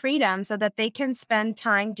financial freedom so that they can spend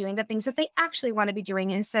time doing the things that they actually want to be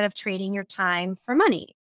doing instead of trading your time for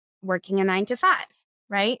money, working a 9 to 5,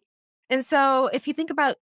 right? And so if you think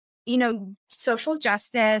about social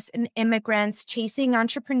justice and immigrants chasing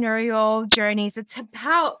entrepreneurial journeys, it's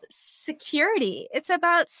about security. It's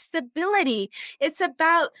about stability. It's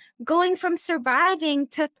about going from surviving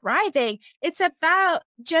to thriving. It's about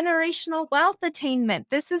generational wealth attainment.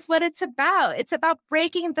 This is what it's about. It's about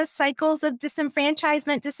breaking the cycles of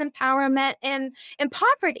disenfranchisement, disempowerment, and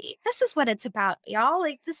poverty. This is what it's about, y'all.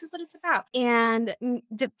 Like, this is what it's about. And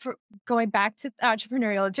going back to the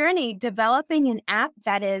entrepreneurial journey, developing an app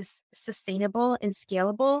that is sustainable and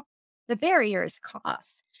scalable, the barrier is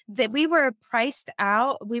cost. That we were priced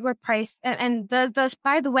out. And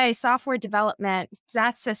by the way, software development,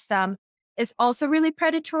 that system is also really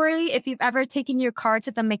predatory. If you've ever taken your car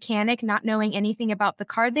to the mechanic not knowing anything about the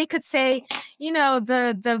car, they could say,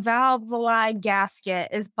 the valve line gasket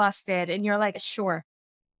is busted. And you're like, sure.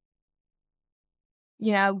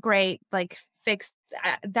 Great, like fixed,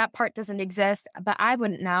 that part doesn't exist, but I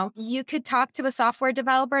wouldn't know. You could talk to a software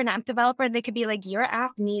developer, an app developer, and they could be like, your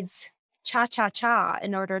app needs cha-cha-cha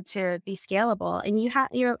in order to be scalable. And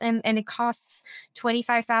and it costs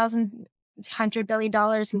 $25,000, $100 billion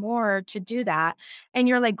more to do that. And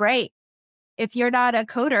you're like, great. If you're not a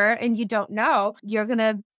coder and you don't know, you're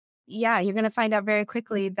going to find out very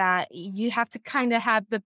quickly that you have to kind of have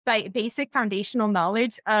the basic foundational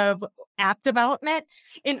knowledge of app development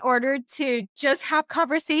in order to just have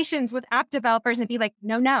conversations with app developers and be like,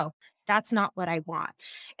 no, that's not what I want.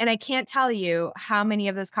 And I can't tell you how many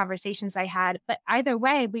of those conversations I had, but either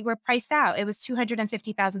way, we were priced out. It was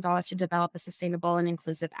 $250,000 to develop a sustainable and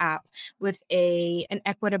inclusive app with an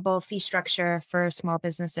equitable fee structure for small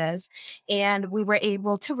businesses. And we were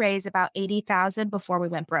able to raise about $80,000 before we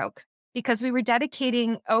went broke, because we were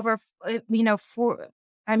dedicating over,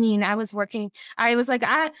 I was working, I was like,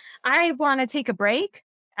 I want to take a break.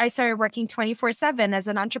 I started working 24/7 as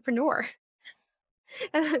an entrepreneur.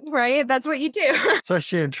 Right? That's what you do.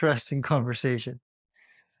 Such an interesting conversation.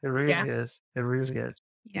 It really Yeah. is. It really is.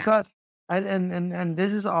 Yeah. Because and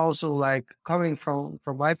this is also like coming from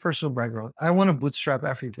my personal background. I want to bootstrap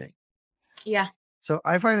everything. Yeah. So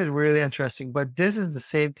I find it really interesting. But this is the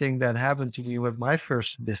same thing that happened to me with my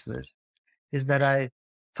first business, is that I See,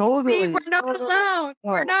 totally we're not alone.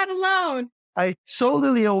 We're not alone. I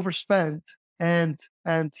totally overspent. And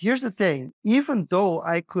here's the thing, even though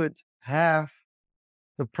I could have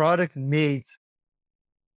the product made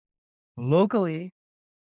locally,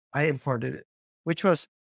 I imported it, which was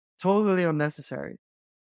totally unnecessary.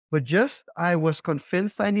 But just I was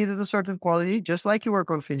convinced I needed a certain quality, just like you were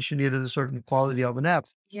convinced you needed a certain quality of an app.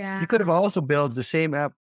 Yeah. You could have also built the same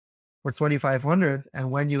app for 2,500,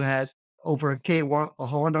 and when you had over a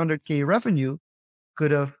 100K revenue,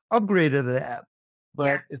 could have upgraded the app.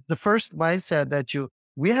 But it's the first mindset that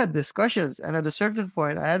we had discussions. And at a certain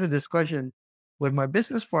point, I had a discussion with my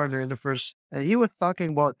business partner in the first, and he was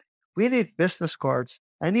talking about, we need business cards.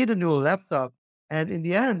 I need a new laptop. And in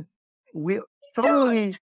the end, we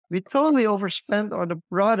totally overspent on the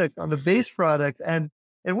product, on the base product. And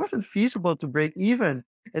it wasn't feasible to break even.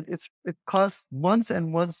 It cost months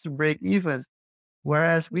and months to break even.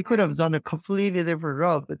 Whereas we could have done a completely different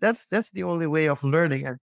route, but that's the only way of learning.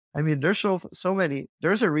 And I mean, there's so many.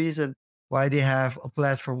 There's a reason why they have a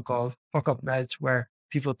platform called Fuck Up Nights, where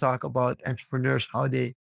people talk about entrepreneurs, how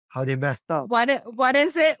they messed up. What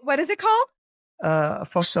is it? What is it called?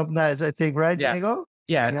 Fuck Up Nights, I think, right, Yeah. Diego?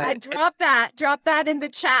 Yeah. Drop that in the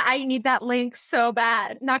chat. I need that link so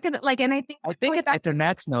bad. Not gonna and I think it's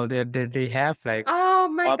international. They have like oh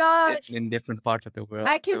my gosh, in different parts of the world.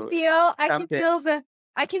 I can feel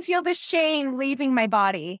the shame leaving my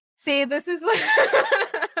body. See, this is what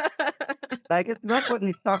like it's not what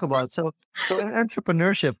we talk about. So in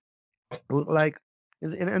entrepreneurship, like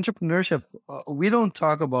in entrepreneurship, we don't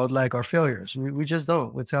talk about like our failures. We just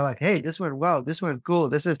don't. We tell like, hey, this went well, this went cool.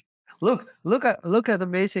 This is look at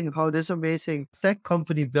amazing how this amazing tech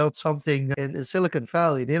company built something in Silicon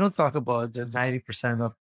Valley. They don't talk about the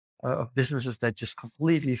 90% of businesses that just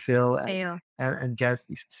completely fail and get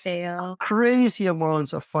these crazy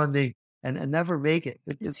amounts of funding and never make it.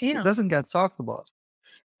 It doesn't get talked about.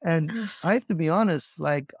 And I have to be honest,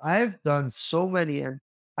 like I've done so many, and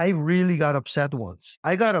I really got upset once.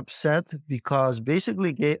 I got upset because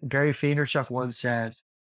basically Gary Vaynerchuk once said,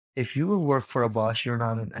 if you will work for a boss, you're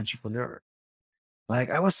not an entrepreneur. Like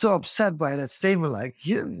I was so upset by that statement. Like,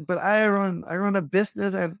 but I run a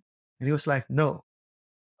business, and he was like, no,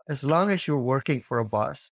 as long as you're working for a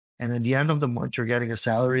boss, and at the end of the month you're getting a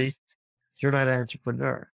salary, you're not an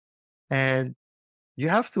entrepreneur. And you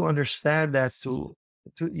have to understand that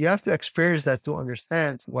you have to experience that to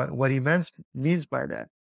understand what he means by that.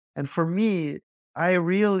 And for me, I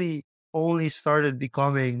really only started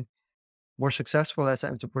becoming more successful as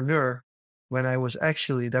an entrepreneur when I was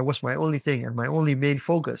that was my only thing and my only main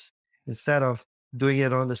focus, instead of doing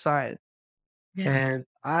it on the side. Yeah. And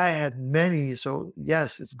I had many. So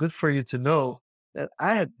yes, it's good for you to know that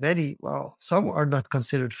I had many. Well, some are not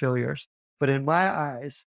considered failures, but in my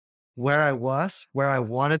eyes, where I was, where I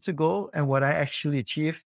wanted to go, and what I actually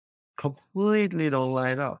achieved completely don't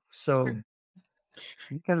line up. So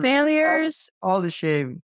failures, all the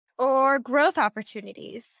shame, or growth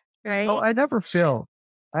opportunities, right? Oh, I never failed.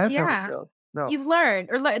 I have never failed. No. You've learned,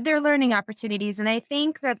 or they're learning opportunities. And I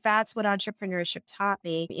think that's what entrepreneurship taught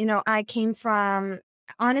me. I came from,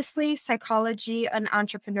 honestly, psychology, an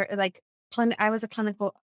entrepreneur, I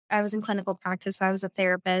was in clinical practice. So I was a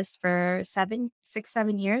therapist for 7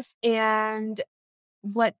 years. And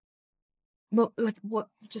what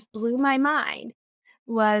just blew my mind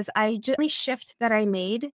was the shift that I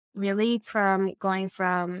made, really, from going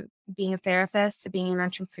from being a therapist to being an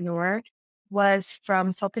entrepreneur, was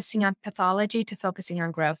from focusing on pathology to focusing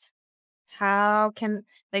on growth. How can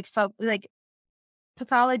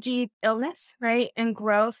pathology, illness, right? And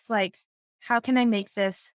growth, how can I make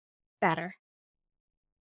this better?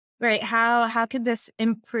 Right? How can this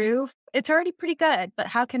improve? It's already pretty good, but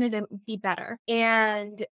how can it be better?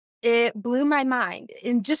 And it blew my mind.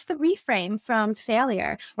 And just the reframe from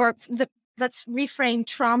failure, or let's reframe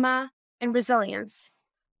trauma and resilience,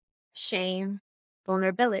 shame,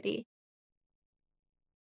 vulnerability,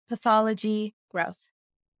 pathology, growth.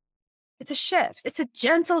 It's a shift. It's a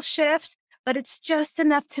gentle shift, but it's just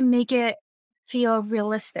enough to make it feel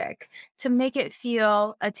realistic, to make it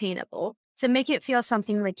feel attainable, to make it feel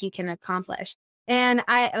something like you can accomplish. And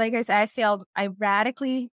I failed. I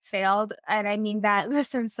radically failed. And I mean that in the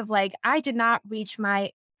sense of I did not reach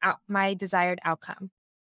my desired outcome.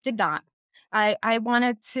 Did not. I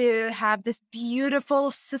wanted to have this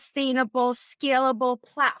beautiful, sustainable, scalable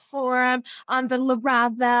platform on the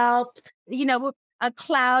Laravel. a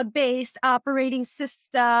cloud-based operating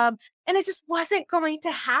system. And it just wasn't going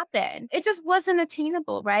to happen. It just wasn't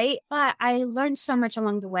attainable, right? But I learned so much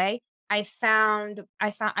along the way. I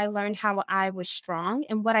learned how I was strong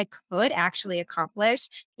and what I could actually accomplish.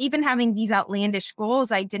 Even having these outlandish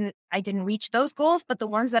goals, I didn't reach those goals, but the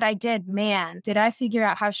ones that I did, man, did I figure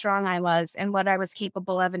out how strong I was and what I was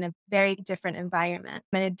capable of in a very different environment,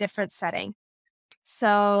 in a different setting.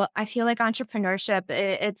 So I feel like entrepreneurship,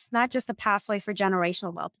 it's not just a pathway for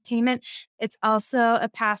generational wealth attainment. It's also a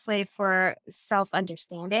pathway for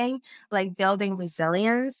self-understanding, like building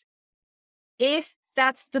resilience. If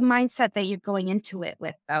that's the mindset that you're going into it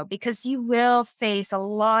with, though, because you will face a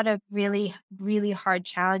lot of really, really hard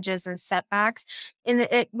challenges and setbacks. And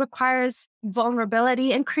it requires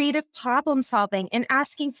vulnerability and creative problem solving and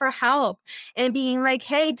asking for help and being like,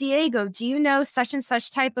 hey, Diego, do you know such and such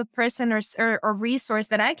type of person or resource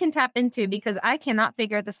that I can tap into because I cannot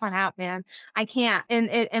figure this one out, man. I can't. And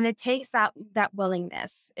it takes that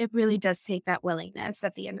willingness. It really does take that willingness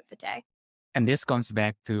at the end of the day. And this comes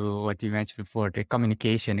back to what you mentioned before, the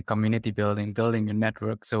communication, the community building your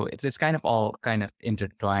network. So it's kind of all kind of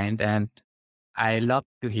intertwined. And I love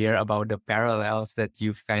to hear about the parallels that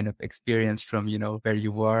you've kind of experienced from, where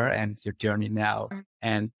you were and your journey now.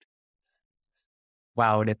 And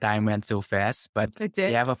wow, the time went so fast, but It did.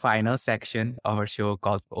 we have a final section of our show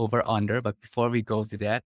called Over Under. But before we go to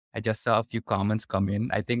that, I just saw a few comments come in.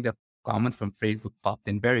 I think the comments from Facebook popped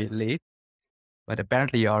in very late, but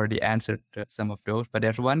apparently you already answered some of those. But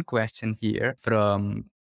there's one question here from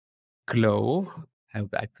Glow. I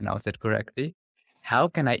hope I pronounced it correctly. How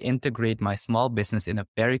can I integrate my small business in a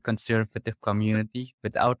very conservative community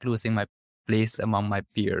without losing my place among my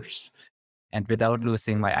peers and without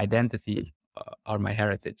losing my identity or my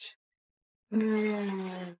heritage?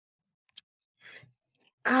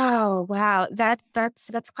 Oh, wow.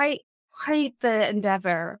 That's quite the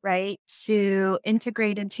endeavor, right? To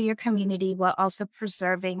integrate into your community while also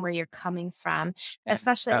preserving where you're coming from,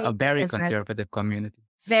 especially a very business. conservative community.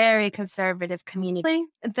 Very conservative community.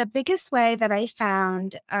 The biggest way that I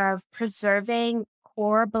found of preserving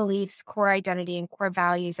core beliefs, core identity, and core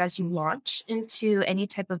values as you launch into any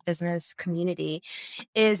type of business community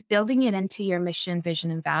is building it into your mission,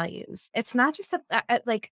 vision, and values. It's not just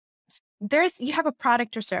you have a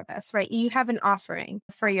product or service, right? You have an offering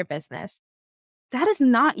for your business. That is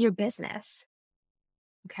not your business.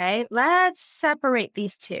 Okay, let's separate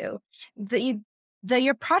these two.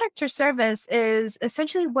 Your product or service is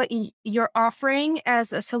essentially what you're offering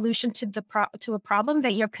as a solution to a problem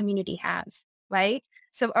that your community has, right?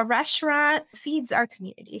 So a restaurant feeds our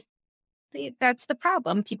community. That's the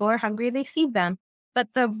problem. People are hungry, they feed them.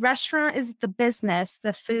 But the restaurant is the business,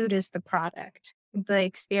 the food is the product, the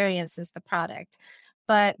experience is the product.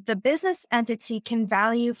 But the business entity can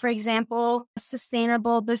value, for example,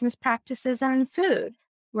 sustainable business practices and food.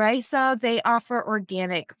 Right. So they offer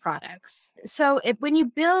organic products. So when you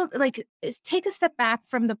build, take a step back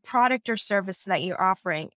from the product or service that you're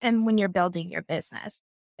offering. And when you're building your business,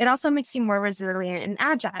 it also makes you more resilient and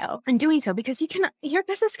agile in doing so, because your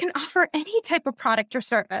business can offer any type of product or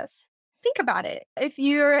service. Think about it. If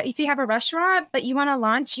you have a restaurant, but you want to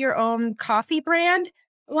launch your own coffee brand,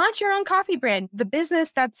 launch your own coffee brand. The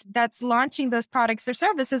business that's launching those products or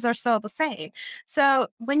services are still the same. So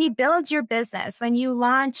when you build your business, when you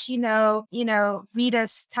launch,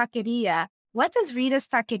 Rita's Taqueria, what does Rita's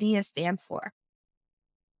Taqueria stand for?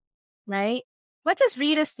 Right? What does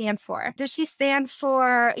Rita stand for? Does she stand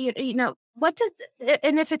for, and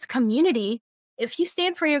if it's community, if you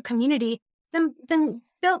stand for your community, then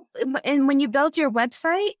build, and when you build your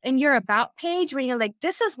website and your about page, where you're like,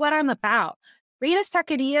 this is what I'm about. Rita's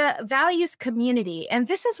Taqueria values community, and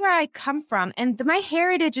this is where I come from, and my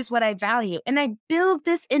heritage is what I value, and I build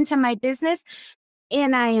this into my business,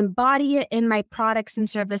 and I embody it in my products and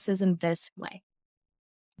services in this way.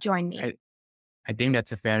 Join me. I think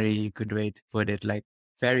that's a very good way to put it. Like,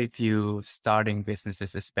 very few starting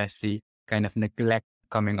businesses, especially, kind of neglect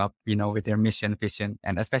coming up, with their mission, vision,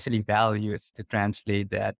 and especially values to translate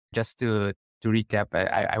that. Just to recap,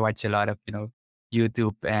 I watch a lot of,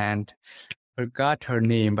 YouTube, and forgot her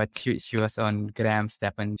name, but she was on Graham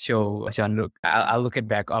Stephan show. I'll look it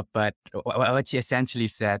back up. But what she essentially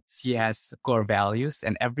said, she has core values,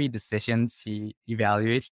 and every decision she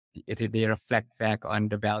evaluates, they reflect back on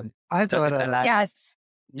the value. I thought yes.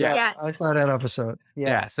 Yeah, I saw that episode.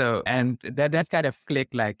 Yeah. So, and that kind of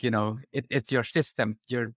clicked, it's your system,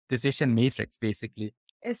 your decision matrix, basically.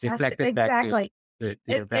 Reflected back to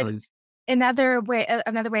your values. Another way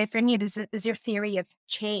of framing it is your theory of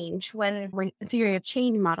change, theory of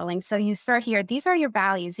change modeling. So you start here, these are your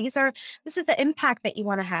values. This is the impact that you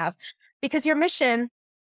want to have. Because your mission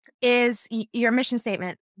is your mission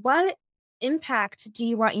statement. What impact do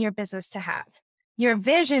you want your business to have? Your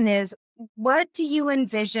vision is, what do you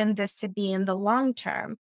envision this to be in the long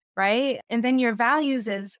term, right? And then your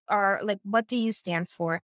values are like, what do you stand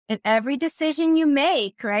for? And every decision you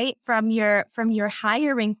make, right, from your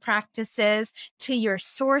hiring practices to your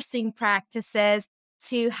sourcing practices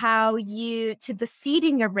to to the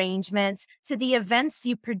seating arrangements to the events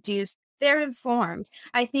you produce, they're informed,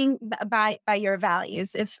 I think, by your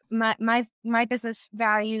values. If my business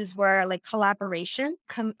values were like collaboration,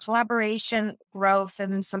 growth,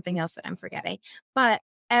 and something else that I'm forgetting, but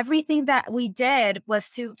everything that we did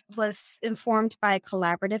was informed by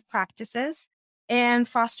collaborative practices and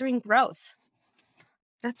fostering growth.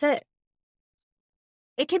 That's it.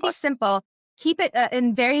 It can be simple. Keep it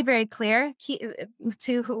and very, very clear.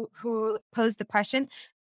 To who posed the question,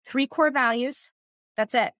 3 core values.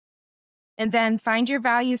 That's it. And then find your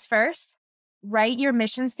values first, write your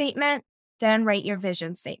mission statement, then write your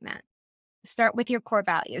vision statement. Start with your core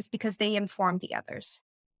values because they inform the others.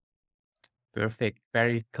 Perfect.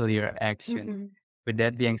 Very clear action. Mm-hmm. With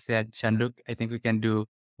that being said, Shanluk, I think we can do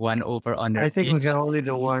one over under. I think we can only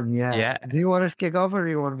do one. Yeah. Do you want to kick off or do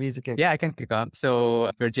you want me to kick off? Yeah, I can kick off. So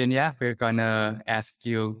Virginia, we're going to ask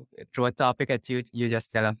you, throw a topic at you. You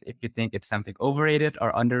just tell us if you think it's something overrated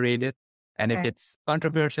or underrated. And if it's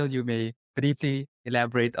controversial, you may briefly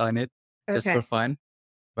elaborate on it just for fun.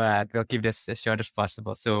 But we'll keep this as short as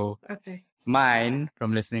possible. So mine,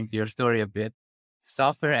 from listening to your story a bit,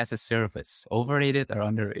 software as a service, overrated or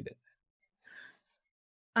underrated?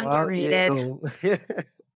 Underrated.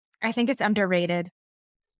 I think it's underrated.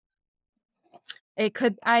 It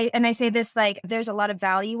could, I say this like there's a lot of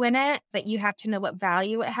value in it, but you have to know what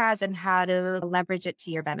value it has and how to leverage it to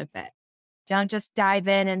your benefit. Don't just dive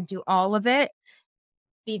in and do all of it.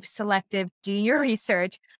 Be selective, do your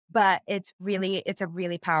they're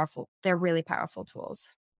really powerful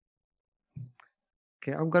tools.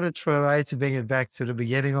 Okay, I'm going to try to bring it back to the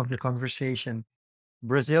beginning of the conversation.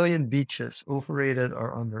 Brazilian beaches, overrated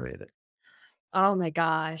or underrated? Oh my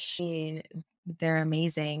gosh. I mean, they're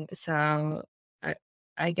amazing. So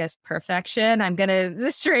I guess perfection. I'm going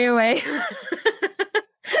to stray away.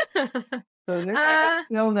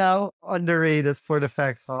 No, underrated for the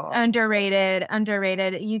fact of underrated.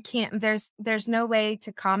 You can't, there's no way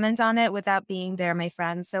to comment on it without being there, my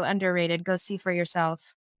friend. So underrated. Go see for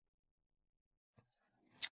yourself.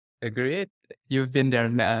 Agreed. You've been there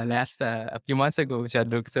last a few months ago,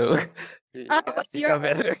 Shanluk. So what do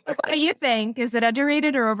you think? Is it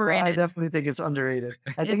underrated or overrated? I definitely think it's underrated.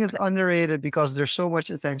 I think it's underrated because there's so much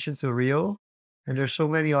attention to Rio. And there's so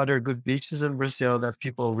many other good beaches in Brazil that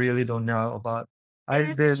people really don't know about.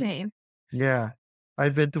 I've been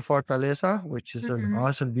to Fortaleza, which is an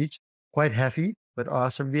awesome beach, quite heavy, but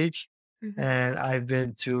awesome beach. And I've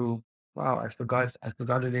been to, I forgot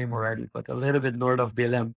the name already, but a little bit north of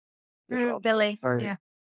Belém. Billy.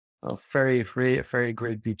 Very, very, very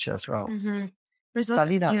great beach as well. Brazil,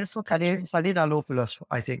 beautiful country. Salina Lópolis,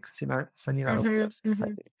 I think. Salina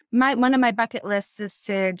Lópolis. One of my bucket lists is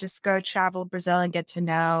to just go travel Brazil and get to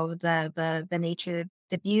know the nature,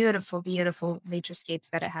 the beautiful, beautiful naturescapes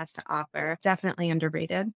that it has to offer. Definitely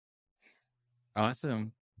underrated.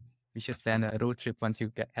 Awesome. We should plan a road trip once you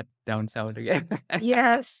get down south again.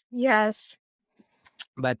 Yes.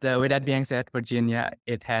 But with that being said, Virginia,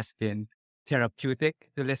 it has been therapeutic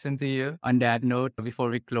to listen to you. On that note, before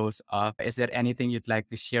we close off, is there anything you'd like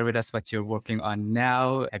to share with us what you're working on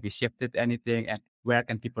now? Have you shifted anything? And where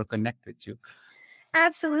can people connect with you?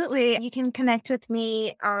 Absolutely. You can connect with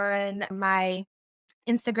me on my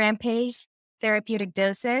Instagram page, Therapeutic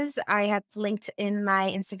Doses. I have linked in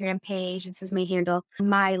my Instagram page, it says my handle,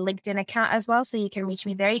 my LinkedIn account as well. So you can reach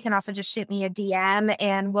me there. You can also just shoot me a DM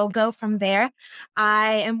and we'll go from there.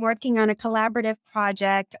 I am working on a collaborative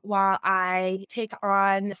project while I take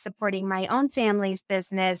on supporting my own family's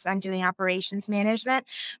business. I'm doing operations management,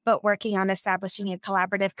 but working on establishing a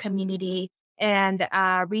collaborative community and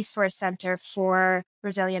a resource center for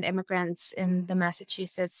Brazilian immigrants in the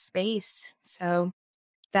Massachusetts space. So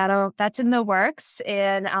that's in the works,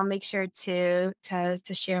 and I'll make sure to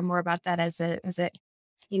share more about that as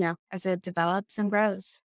it develops and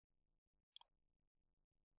grows.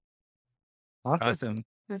 Awesome.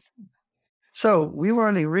 So we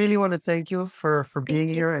really want to thank you for being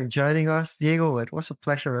here and joining us. Diego, it was a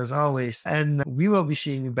pleasure as always. And we will be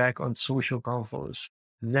seeing you back on Social Confoes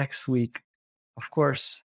next week. Of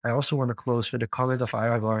course, I also want to close with a comment of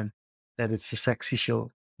Aragorn that it's a sexy show,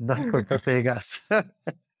 not for Vegas.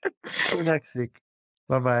 See you next week.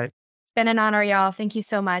 Bye-bye. It's been an honor, y'all. Thank you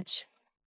so much.